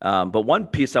 But one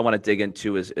piece I want to dig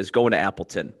into is going to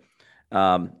Appleton.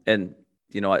 And,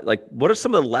 what are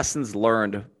some of the lessons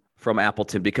learned from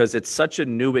Appleton? Because it's such a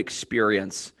new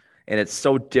experience and it's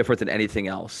so different than anything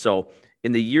else. So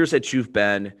in the years that you've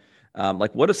been,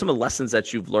 what are some of the lessons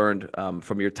that you've learned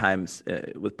from your times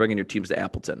with bringing your teams to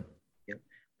Appleton?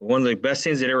 One of the best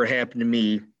things that ever happened to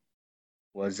me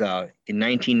was in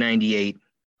 1998.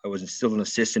 I was still an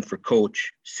assistant for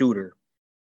Coach Suter,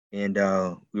 and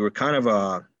we were kind of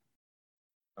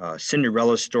a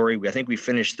Cinderella story. I think we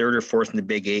finished 3rd or 4th in the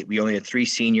Big 8. We only had 3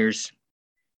 seniors.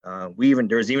 There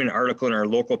was even an article in our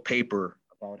local paper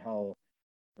about how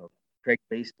Craig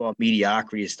baseball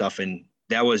mediocrity and stuff, and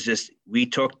that was just, we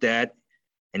took that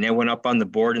and that went up on the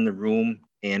board in the room,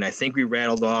 and I think we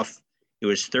rattled off. It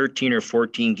was 13 or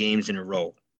 14 games in a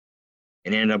row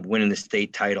and ended up winning the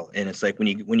state title. And it's when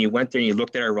you went there and you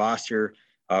looked at our roster,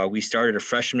 we started a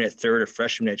freshman at third, a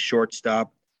freshman at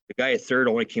shortstop. The guy at third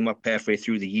only came up halfway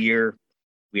through the year.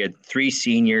 We had 3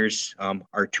 seniors.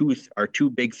 Our two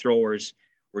big throwers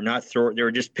were not throwers. They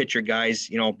were just pitcher guys,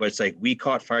 but it's we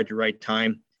caught fire at the right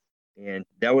time. And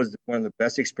that was one of the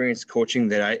best experience coaching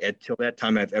that until that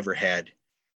time I've ever had.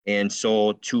 And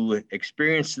so to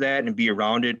experience that and be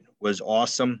around it was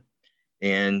awesome,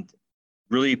 and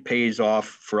really pays off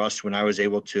for us when I was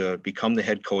able to become the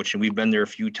head coach. And we've been there a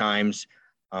few times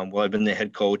while I've been the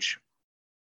head coach.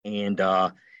 And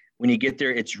when you get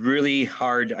there, it's really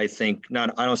hard, I think. I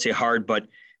don't say hard, but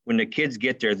when the kids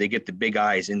get there, they get the big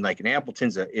eyes, and like an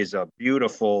Appleton's is a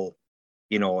beautiful,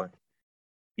 you know,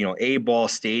 A-ball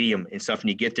stadium and stuff. And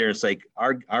you get there, it's like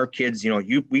our kids,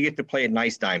 we get to play at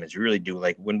Nice Diamonds. We really do.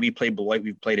 Like when we played Beloit,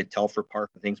 we've played at Telford Park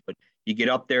and things, but you get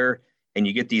up there and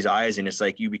you get these eyes, and it's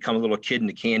like you become a little kid in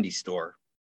the candy store.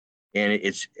 And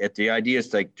the idea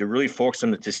is like to really focus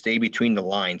on to stay between the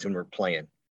lines when we're playing.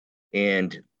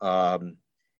 And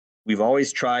we've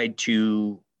always tried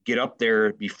to get up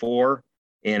there before.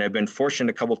 And I've been fortunate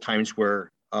a couple of times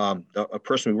where a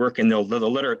person we work in, they'll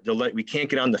let we can't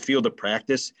get on the field to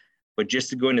practice, but just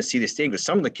to go in to see the stadium, because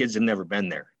some of the kids have never been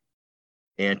there,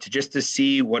 and to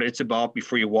see what it's about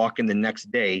before you walk in the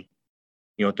next day,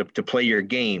 to play your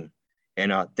game,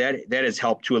 and that has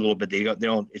helped too a little bit. They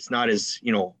don't. It's not as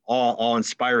all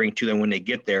inspiring to them when they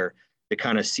get there to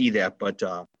kind of see that, but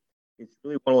it's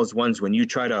really one of those ones when you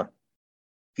try to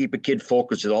keep a kid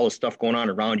focused with all the stuff going on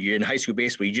around you. In high school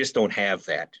baseball, you just don't have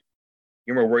that.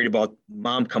 You're more worried about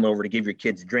mom coming over to give your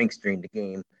kids drinks during the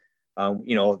game,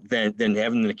 than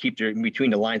having to keep in between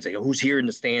the lines, like who's here in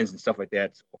the stands and stuff like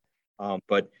that. So,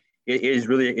 but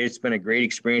it's been a great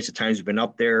experience. At times we've been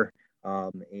up there,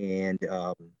 and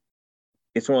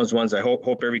it's one of those ones I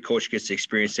hope every coach gets to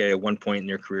experience that at one point in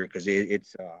their career, because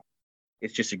it's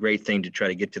just a great thing to try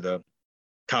to get to the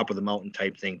top of the mountain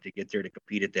type thing, to get there to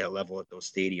compete at that level at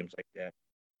those stadiums like that.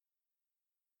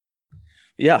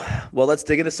 Yeah. Well, let's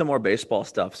dig into some more baseball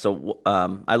stuff. So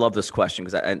I love this question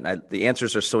because the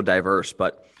answers are so diverse,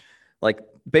 but like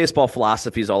baseball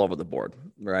philosophy is all over the board,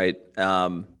 right?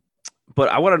 But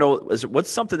I want to know,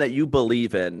 what's something that you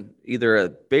believe in, either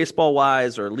baseball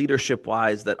wise or leadership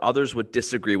wise, that others would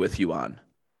disagree with you on?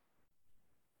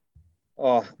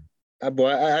 Oh,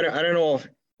 boy, I don't know.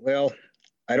 Well,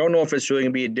 I don't know if it's really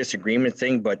going to be a disagreement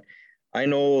thing, but I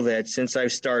know that since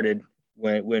I've started,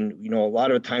 when a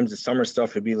lot of times the summer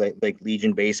stuff would be like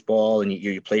Legion baseball, and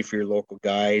you play for your local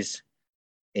guys,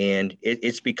 and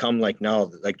it's become like now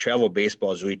like travel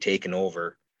baseball is really taken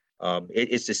over.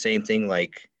 It's the same thing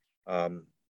like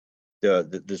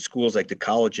the schools, like the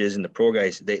colleges and the pro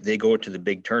guys, they go to the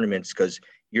big tournaments because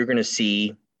you're going to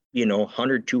see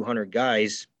 100 200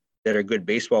 guys that are good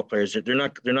baseball players. They're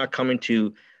not coming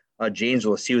to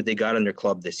Janesville to see what they got in their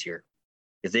club this year.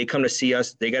 If they come to see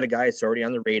us, they got a guy that's already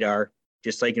on the radar.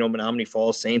 Just like, Menominee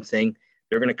Falls, same thing.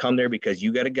 They're going to come there because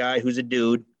you got a guy who's a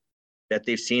dude that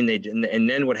they've seen. And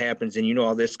then what happens, and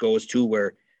how this goes too,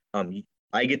 where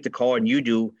I get the call and you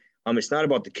do. It's not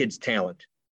about the kid's talent.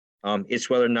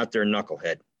 It's whether or not they're a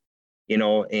knucklehead,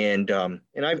 and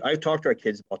I've talked to our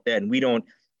kids about that, and we don't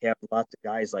have lots of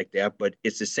guys like that, but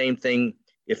it's the same thing.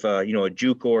 If a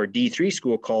JUCO or D3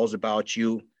 school calls about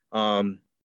you,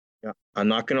 I'm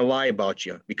not going to lie about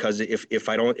you, because if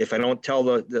I don't tell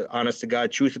the honest to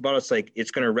God truth about it, it's like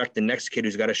it's going to wreck the next kid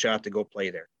who's got a shot to go play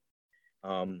there.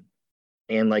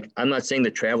 And like, I'm not saying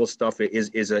the travel stuff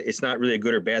it's not really a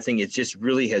good or bad thing. It just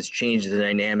really has changed the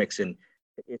dynamics, and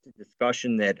it's a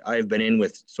discussion that I've been in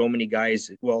with so many guys.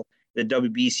 Well, the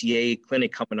WBCA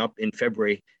clinic coming up in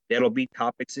February, that'll be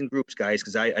topics in groups, guys,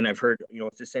 because I've heard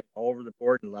it's the same all over the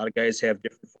board, and a lot of guys have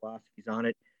different philosophies on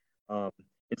it.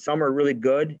 And some are really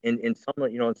good, and some,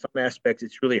 in some aspects,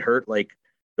 it's really hurt, like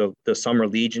the Summer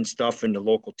Legion stuff and the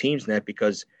local teams and that,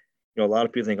 because, a lot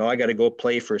of people think, oh, I got to go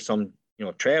play for some,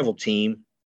 travel team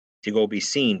to go be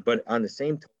seen. But on the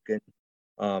same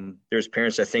token, there's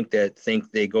parents, I think, that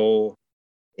think they go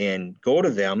to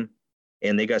them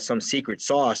and they got some secret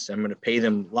sauce. I'm going to pay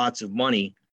them lots of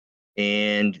money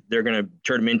and they're going to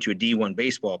turn them into a D1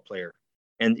 baseball player.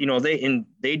 And,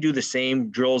 they do the same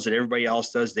drills that everybody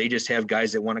else does. They just have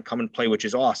guys that want to come and play, which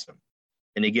is awesome.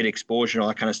 And they get exposure and all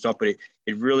that kind of stuff. But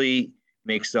it really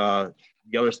makes the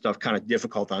other stuff kind of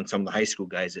difficult on some of the high school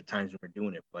guys at times when we're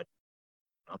doing it. But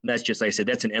that's just, like I said,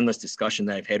 that's an endless discussion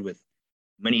that I've had with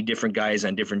many different guys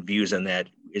on different views on that,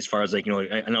 as far as like,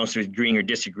 I know it's agreeing or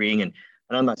disagreeing. And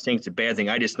I'm not saying it's a bad thing.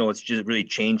 I just know it's just really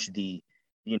changed the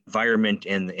environment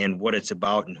and what it's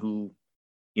about and who,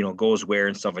 goes where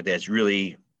and stuff like that. It's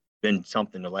really been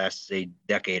something the last, say,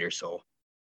 decade or so.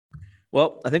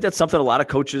 Well, I think that's something a lot of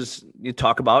coaches you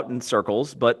talk about in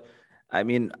circles, but I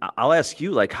mean, I'll ask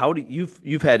you, like, how do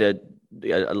you've had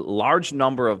a large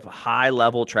number of high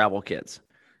level travel kids,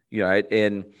 right?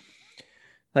 And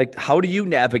like, how do you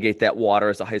navigate that water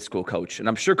as a high school coach? And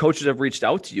I'm sure coaches have reached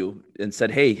out to you and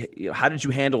said, hey, how did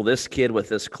you handle this kid with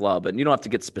this club? And you don't have to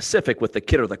get specific with the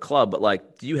kid or the club, but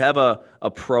like, do you have a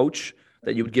approach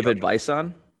that you would give advice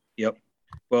on? Yep.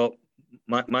 Well,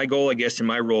 my goal, I guess, in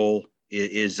my role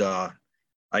is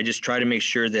I just try to make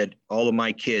sure that all of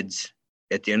my kids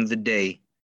at the end of the day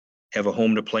have a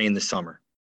home to play in the summer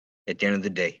at the end of the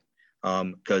day.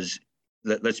 Because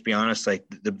let's be honest, like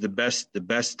the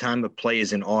best time of play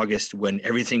is in August when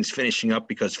everything's finishing up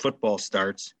because football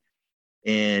starts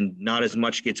and not as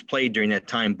much gets played during that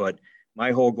time. But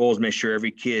my whole goal is make sure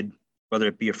every kid, whether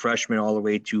it be a freshman all the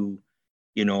way to,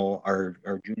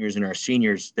 our juniors and our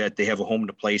seniors, that they have a home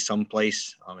to play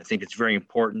someplace. I think it's very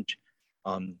important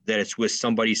that it's with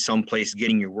somebody someplace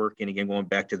getting your work in. Again, going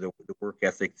back to the work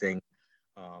ethic thing.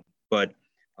 But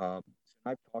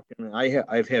I've talked to them.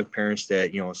 I've had parents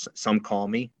that, some call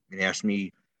me and ask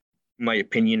me my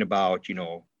opinion about,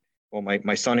 well,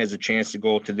 my son has a chance to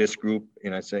go to this group.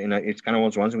 And I say, it's kind of one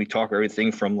of those ones, and we talk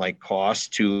everything from like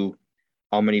cost to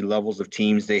how many levels of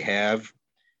teams they have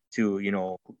to,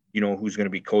 who's going to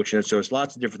be coaching. So there's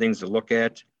lots of different things to look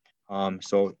at.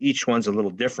 So each one's a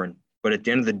little different, but at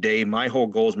the end of the day, my whole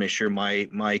goal is make sure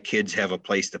my kids have a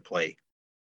place to play.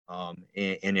 And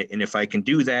if I can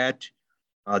do that,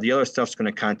 the other stuff's going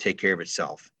to kind of take care of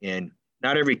itself. And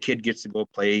not every kid gets to go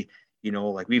play,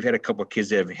 like we've had a couple of kids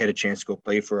that have had a chance to go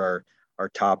play for our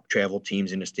top travel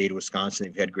teams in the state of Wisconsin.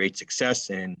 They've had great success,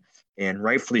 and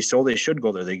rightfully so. They should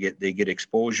go there. They get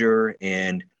exposure,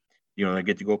 and, they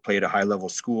get to go play at a high level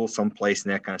school someplace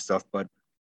and that kind of stuff. But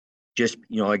just,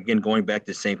 again, going back to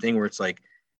the same thing where it's like,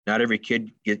 not every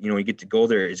kid you get to go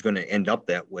there is going to end up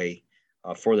that way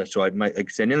for that. So like I said,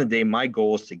 at the end of the day, my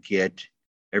goal is to get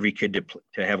every kid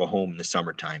to have a home in the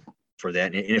summertime for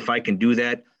that. And if I can do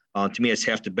that, to me, it's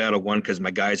half the battle won because my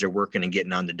guys are working and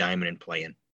getting on the diamond and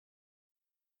playing.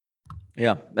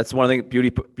 Yeah, that's one of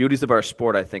the beauties of our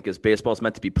sport, I think, is baseball is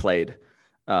meant to be played.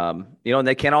 And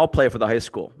they can't all play for the high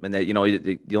school. And they, you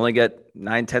only get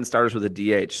 9-10 starters with a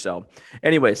DH. So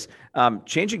anyways,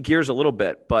 changing gears a little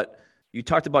bit, but you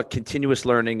talked about continuous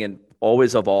learning and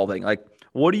always evolving. Like,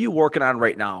 what are you working on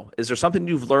right now? Is there something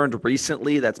you've learned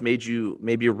recently that's made you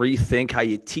maybe rethink how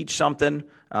you teach something?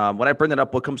 When I bring that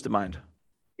up, what comes to mind?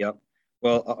 Yep.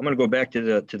 Well, I'm going to go back to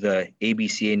the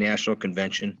ABCA National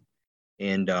Convention.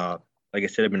 And like I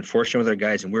said, I've been fortunate with our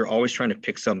guys, and we're always trying to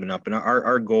pick something up. And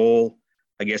our goal,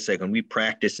 I guess, like when we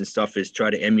practice and stuff, is try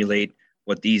to emulate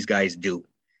what these guys do.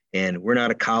 And we're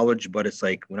not a college, but it's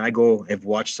like when I go have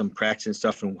watched some practice and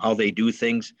stuff and how they do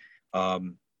things,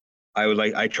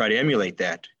 I try to emulate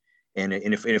that. And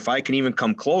if I can even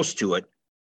come close to it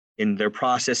in their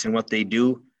process and what they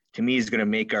do, to me is going to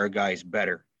make our guys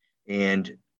better.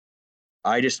 And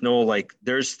I just know, like,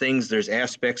 there's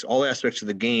aspects, all aspects of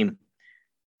the game.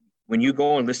 When you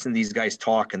go and listen to these guys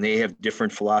talk and they have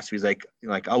different philosophies, like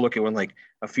I'll look at one, like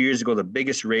a few years ago, the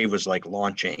biggest rave was like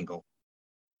launch angle.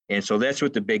 And so that's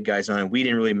what the big guys on. We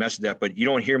didn't really mess with that, but you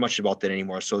don't hear much about that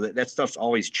anymore. So that stuff's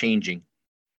always changing.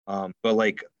 But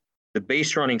like the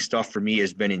base running stuff for me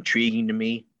has been intriguing to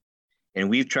me. And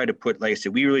we've tried to put, like I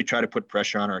said, we really try to put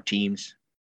pressure on our teams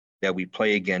that we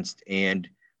play against. And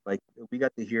like we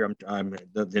got to hear,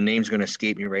 the name's going to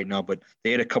escape me right now, but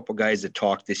they had a couple guys that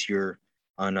talked this year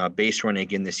on base running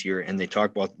again this year. And they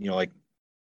talked about, like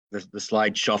the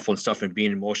slide shuffle and stuff and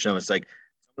being in motion. It's like,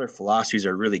 their philosophies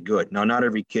are really good. Now, not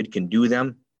every kid can do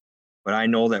them, but I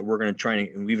know that we're going to try,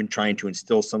 and we've been trying to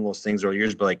instill some of those things over the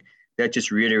years, but like that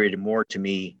just reiterated more to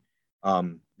me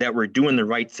that we're doing the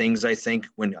right things. I think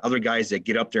when other guys that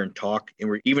get up there and talk, and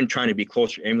we're even trying to be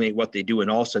closer, emulate what they do. And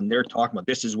all of a sudden they're talking about,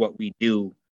 this is what we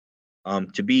do,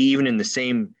 to be even in the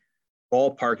same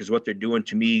ballpark as what they're doing,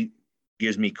 to me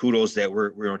gives me kudos that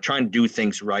we're trying to do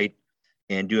things right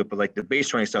and do it. But like the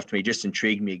base running stuff to me just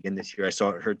intrigued me again this year.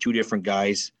 I heard two different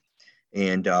guys,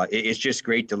 and it's just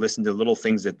great to listen to little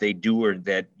things that they do or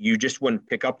that you just wouldn't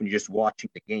pick up when you're just watching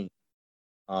the game.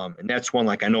 And that's one,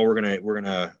 like, I know we're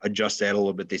gonna adjust that a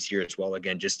little bit this year as well.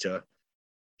 Again, just to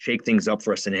shake things up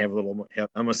for us and have a little, I'm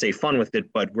gonna say fun with it,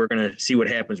 but we're gonna see what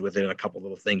happens with it in a couple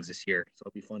little things this year. So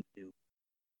it'll be fun to do.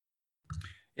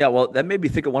 Yeah, well, that made me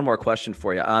think of one more question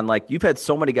for you. On, like, you've had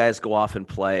so many guys go off and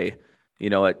play,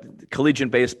 at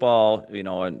collegiate baseball,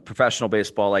 and professional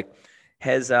baseball. Like,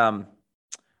 has there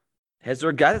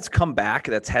a guy that's come back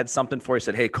that's had something for you,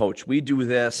 said, "Hey, coach, we do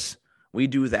this, we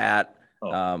do that."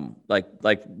 Oh.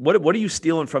 What are you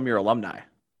stealing from your alumni?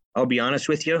 I'll be honest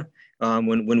with you.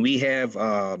 When we have,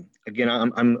 again,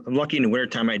 I'm lucky in the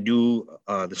wintertime. I do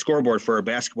the scoreboard for our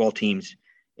basketball teams,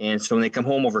 and so when they come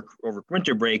home over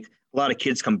winter break, a lot of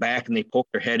kids come back and they poke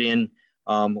their head in,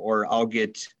 or I'll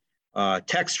get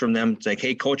texts from them. It's like,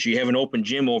 "Hey, coach, you have an open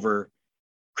gym over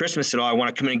Christmas at all? I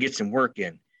want to come in and get some work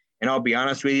in." And I'll be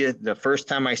honest with you, the first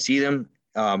time I see them,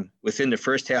 within the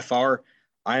first half hour,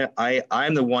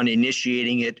 I'm the one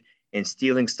initiating it and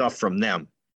stealing stuff from them.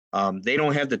 They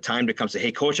don't have the time to come say,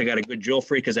 "Hey, coach, I got a good drill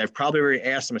for you," because I've probably already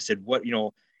asked them. I said, what'd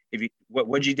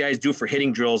you guys do for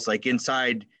hitting drills, like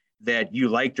inside, that you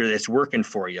liked or that's working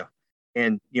for you?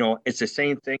 And, it's the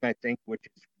same thing, I think, which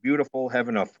is beautiful,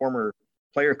 having a former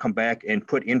player come back and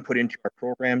put input into our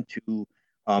program to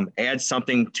add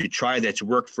something to try that's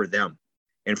worked for them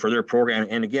and for their program.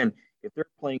 And again, if they're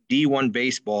playing D1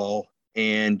 baseball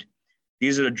and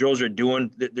these are the drills they're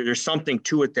doing, there's something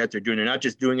to it that they're doing. They're not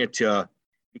just doing it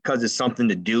because it's something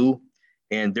to do.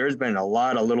 And there's been a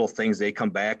lot of little things they come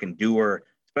back and do, or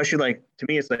especially like, to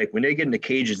me, it's like when they get in the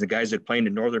cages, the guys that are playing the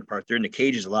northern part, they're in the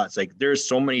cages a lot. It's like there's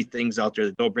so many things out there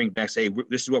that they'll bring back, say,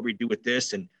 this is what we do with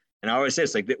this. And I always say,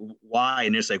 it's like, why?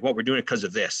 And it's like, well, we're doing it because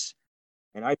of this.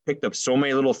 And I picked up so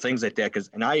many little things like that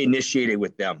and I initiated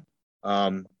with them,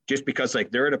 just because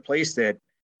like they're at a place that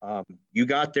you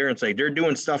got there and it's like they're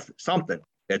doing something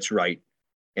that's right.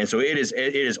 And so it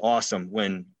is awesome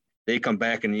when they come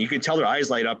back and you can tell their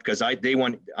eyes light up because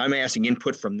I'm asking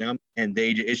input from them, and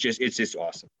it's just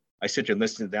awesome. I sit there and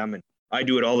listen to them, and I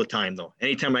do it all the time though.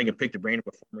 Anytime I can pick the brain of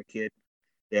a former kid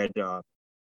that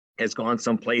has gone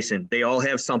someplace, and they all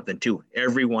have something too.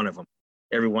 Every one of them.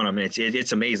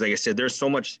 It's amazing. Like I said, there's so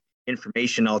much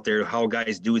information out there how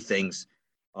guys do things.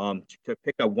 To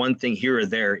pick up one thing here or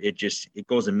there, it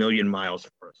goes a million miles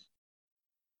for us.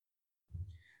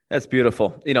 That's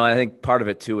beautiful. I think part of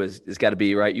it too is got to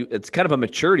be right. It's kind of a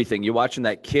maturity thing. You're watching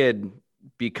that kid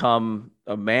become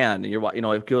a man.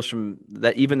 It goes from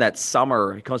that, even that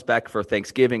summer, he comes back for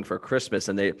Thanksgiving, for Christmas,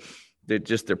 and they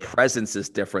just, their presence is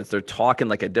different. They're talking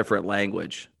like a different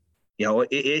language.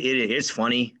 It's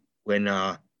funny when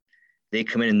they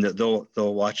come in and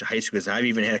they'll watch a high school. I've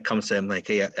even had it come to them like,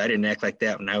 hey, I didn't act like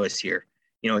that when I was here.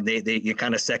 You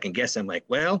kind of second guess. I'm like,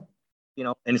 well,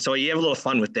 and so you have a little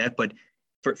fun with that, but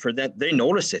for that, they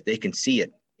notice it, they can see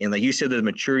it. And like you said, the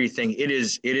maturity thing, it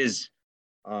is,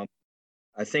 I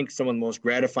think some of the most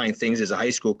gratifying things as a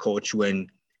high school coach when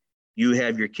you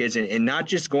have your kids and not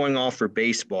just going off for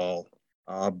baseball,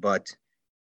 but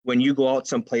when you go out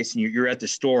someplace and you're at the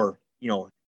store,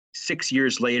 6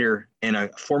 years later, and a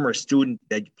former student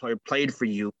that played for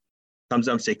you comes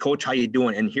up and say, Coach, how you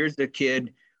doing? And here's the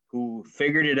kid who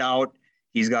figured it out.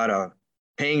 He's got a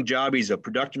paying job. He's a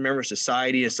productive member of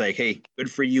society. It's like, hey, good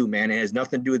for you, man. It has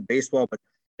nothing to do with baseball, but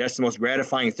that's the most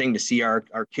gratifying thing to see our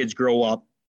kids grow up.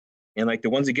 And like the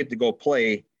ones that get to go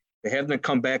play, to have them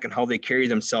come back and how they carry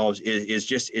themselves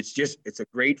it's a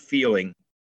great feeling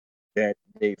that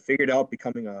they figured out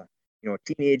becoming a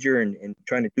teenager and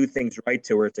trying to do things right,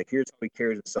 to where it's like, here's how he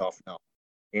carries himself now.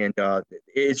 And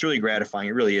it's really gratifying.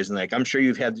 It really is. And like, I'm sure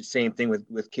you've had the same thing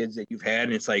with kids that you've had.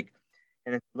 And it's like,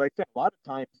 and it's like that, a lot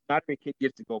of times, not every kid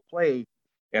gets to go play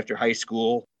after high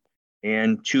school.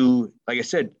 And like I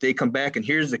said, they come back and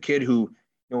here's the kid who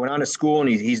went on to school and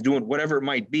he's doing whatever it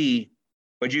might be,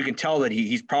 but you can tell that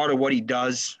he's proud of what he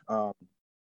does.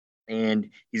 And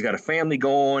he's got a family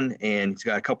going, and he's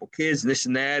got a couple kids and this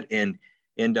and that. And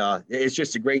it's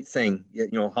just a great thing,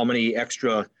 how many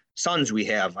extra sons we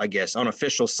have, I guess,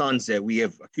 unofficial sons that we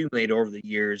have accumulated over the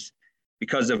years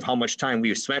because of how much time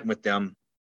we've spent with them,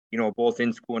 both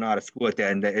in school and out of school at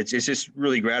that. And it's just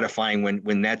really gratifying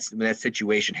when that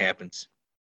situation happens.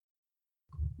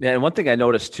 Yeah, and one thing I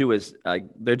noticed too is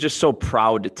they're just so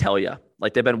proud to tell you.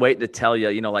 Like they've been waiting to tell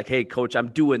you, like, hey, Coach, I'm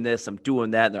doing this, I'm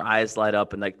doing that, and their eyes light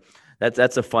up, and like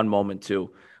that's a fun moment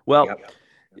too. Well,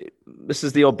 This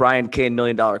is the old Brian Kane $1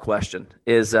 million question.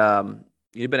 Is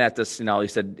you've been at this, you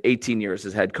said 18 years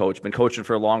as head coach, been coaching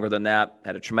for longer than that,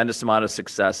 had a tremendous amount of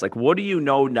success. Like, what do you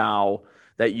know now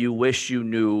that you wish you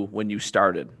knew when you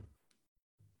started?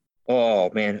 Oh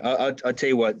man, I'll tell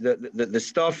you what, the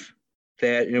stuff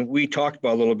that we talked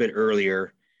about a little bit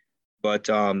earlier, but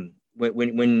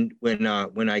when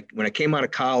I came out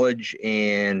of college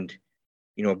and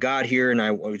got here and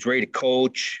I was ready to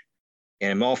coach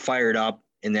and I'm all fired up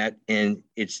and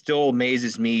it still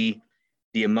amazes me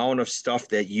the amount of stuff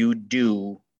that you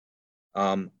do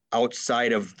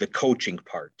outside of the coaching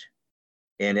part.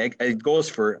 And it goes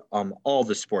for all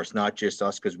the sports, not just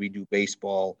us because we do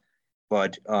baseball,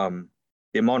 but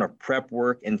the amount of prep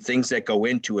work and things that go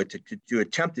into it to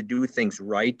attempt to do things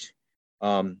right.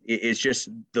 It's just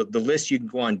the list you can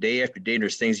go on day after day.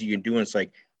 There's things you can do. And it's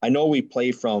like, I know we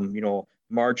play from,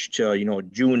 March to,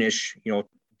 June-ish,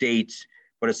 dates,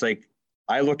 but it's like,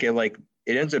 I look at like,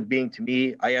 it ends up being, to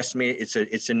me, I estimate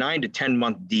it's a 9 to 10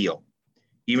 month deal.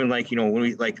 Even like, when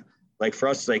we like for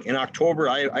us, like in October,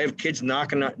 I have kids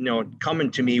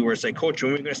coming to me where it's like, Coach,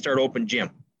 when are we going to start open gym?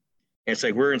 And it's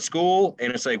like, we're in school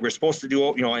and it's like, we're supposed to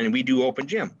do, and we do open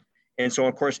gym. And so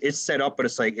of course it's set up, but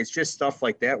it's like, it's just stuff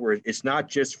like that, where it's not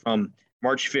just from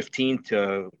March 15th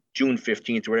to June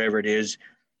 15th or whatever it is.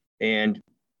 And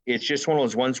it's just one of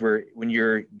those ones where when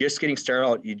you're just getting started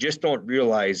out, you just don't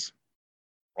realize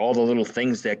all the little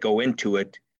things that go into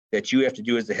it that you have to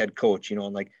do as the head coach, and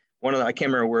like I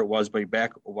can't remember where it was, but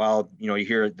back a while, you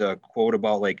hear the quote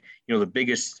about like, the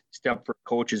biggest step for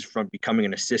coaches from becoming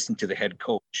an assistant to the head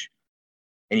coach.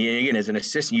 And again, as an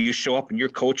assistant, you show up and you're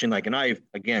coaching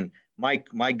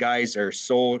my guys are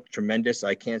so tremendous.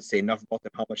 I can't say enough about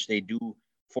them, how much they do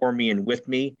for me and with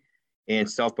me and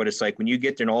stuff. But it's like when you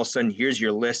get there and all of a sudden here's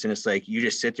your list, and it's like you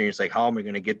just sit there and it's like, how am I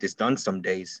going to get this done some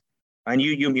days? And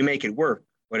you make it work.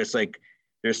 But it's like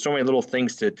there's so many little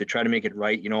things to try to make it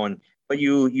right, but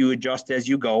you adjust as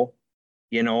you go,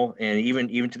 and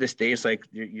even to this day, it's like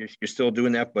you're still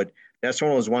doing that. But that's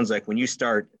one of those ones, like when you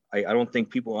start, I don't think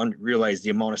people realize the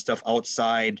amount of stuff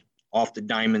outside off the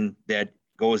diamond that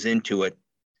goes into it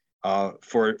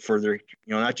for their,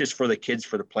 not just for the kids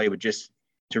for the play, but just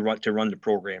to run the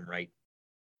program right.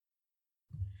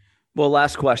 Well,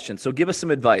 last question. So give us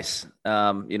some advice.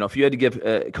 If you had to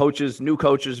give coaches, new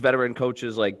coaches, veteran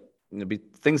coaches, like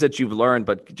things that you've learned,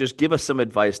 but just give us some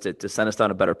advice to send us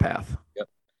down a better path. Yep.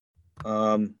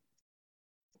 Come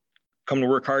to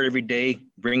work hard every day,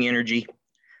 bring energy.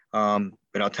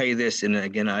 But I'll tell you this, and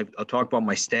again, I'll talk about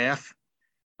my staff.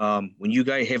 When you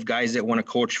guys have guys that want to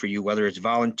coach for you, whether it's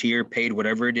volunteer, paid,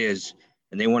 whatever it is,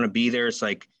 and they want to be there, it's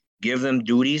like give them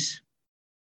duties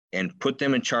and put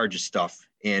them in charge of stuff,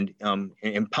 and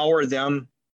empower them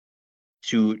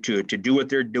to do what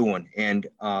they're doing. And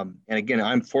again,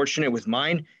 I'm fortunate with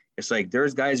mine. It's like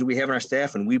there's guys that we have on our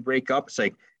staff, and we break up. It's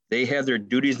like they have their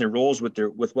duties and their roles with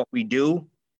what we do,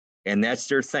 and that's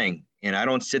their thing. And I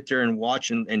don't sit there and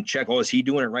watch and check, is he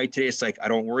doing it right today? It's like I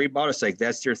don't worry about it. It's like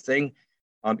that's their thing.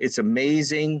 It's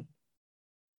amazing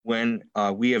when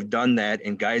we have done that,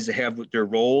 and guys that have their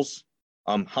roles,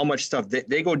 how much stuff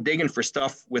they go digging for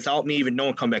stuff without me even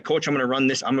knowing. Come back, coach, I'm going to run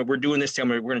this. We're doing this.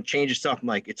 We're going to change the stuff. I'm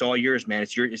like, it's all yours, man.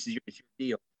 It's your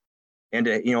deal. And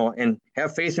and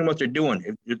have faith in what they're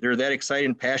doing. If they're that excited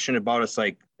and passionate about it, it's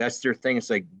like that's their thing. It's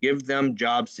like give them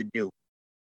jobs to do.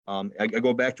 I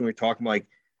go back to when we were talking like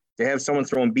to have someone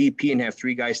throwing BP and have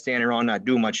three guys standing around not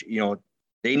doing much.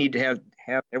 They need to have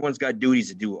everyone's got duties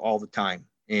to do all the time.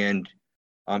 And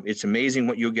it's amazing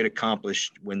what you'll get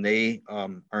accomplished when they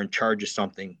are in charge of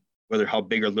something, whether how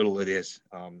big or little it is.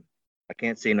 I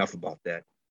can't say enough about that.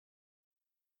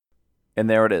 And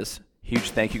there it is.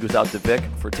 Huge thank you goes out to Vic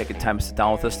for taking time to sit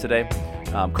down with us today.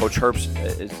 Coach Herbst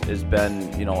has been,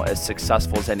 as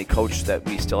successful as any coach that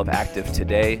we still have active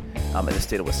today in the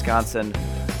state of Wisconsin.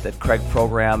 That Craig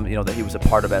program, that he was a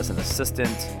part of as an assistant,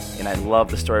 and I love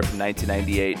the story from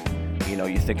 1998.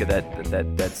 You think of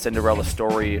that Cinderella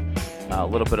story, a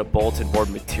little bit of bulletin board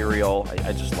material.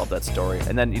 I just love that story.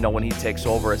 And then, when he takes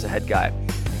over as a head guy,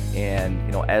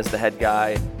 and as the head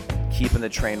guy, keeping the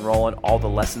train rolling, all the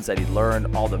lessons that he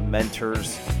learned, all the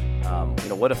mentors,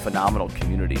 what a phenomenal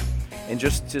community. And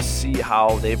just to see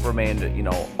how they've remained,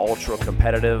 ultra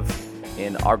competitive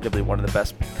in arguably one of the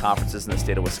best conferences in the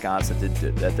state of Wisconsin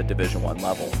at the Division I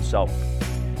level.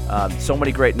 So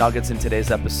many great nuggets in today's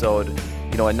episode.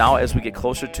 And now as we get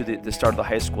closer to the start of the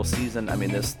high school season,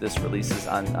 this releases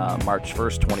on March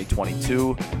 1st,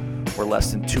 2022. We're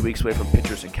less than 2 weeks away from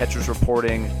pitchers and catchers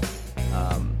reporting.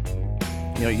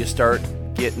 You start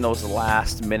getting those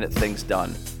last minute things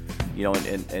done,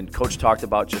 and Coach talked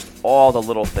about just all the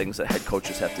little things that head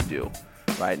coaches have to do.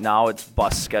 Right now it's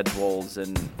bus schedules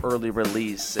and early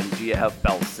release, and do you have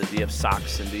belts, and do you have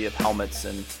socks, and do you have helmets,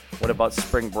 and what about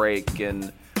spring break,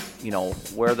 and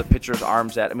where are the pitcher's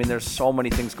arms at? There's so many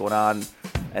things going on,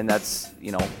 and that's,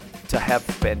 to have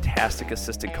fantastic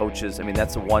assistant coaches.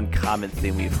 That's the one common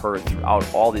theme we've heard throughout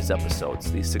all these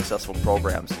episodes, these successful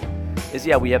programs, is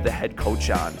we have the head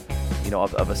coach on,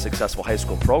 of a successful high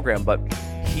school program, but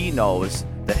he knows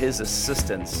that his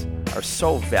assistants are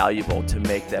so valuable to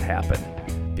make that happen,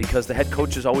 because the head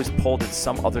coach is always pulled in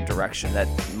some other direction that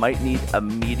might need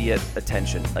immediate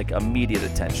attention.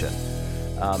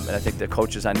 And I think the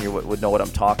coaches on here would know what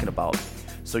I'm talking about.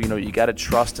 So, you got to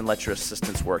trust and let your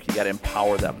assistants work. You got to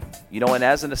empower them. And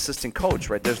as an assistant coach,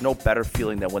 right, there's no better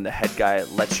feeling than when the head guy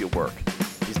lets you work.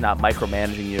 He's not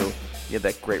micromanaging you. You have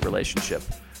that great relationship.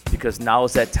 Because now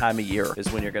is that time of year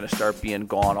is when you're going to start being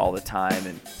gone all the time,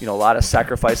 and a lot of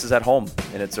sacrifices at home,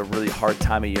 and it's a really hard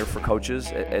time of year for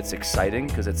coaches. It's exciting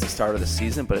because it's the start of the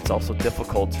season, but it's also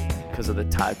difficult because of the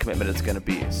time commitment it's going to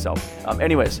be. So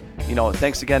anyways,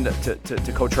 thanks again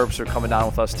to Coach Herbst for coming down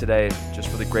with us today.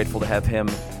 Just really grateful to have him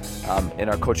in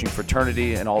our coaching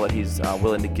fraternity and all that he's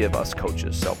willing to give us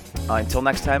coaches. So until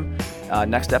next time,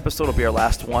 next episode will be our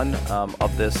last one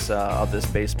of this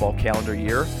baseball calendar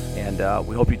year, and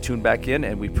we hope you tune back in,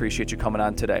 and we appreciate you coming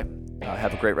on today.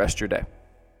 Have a great rest of your day.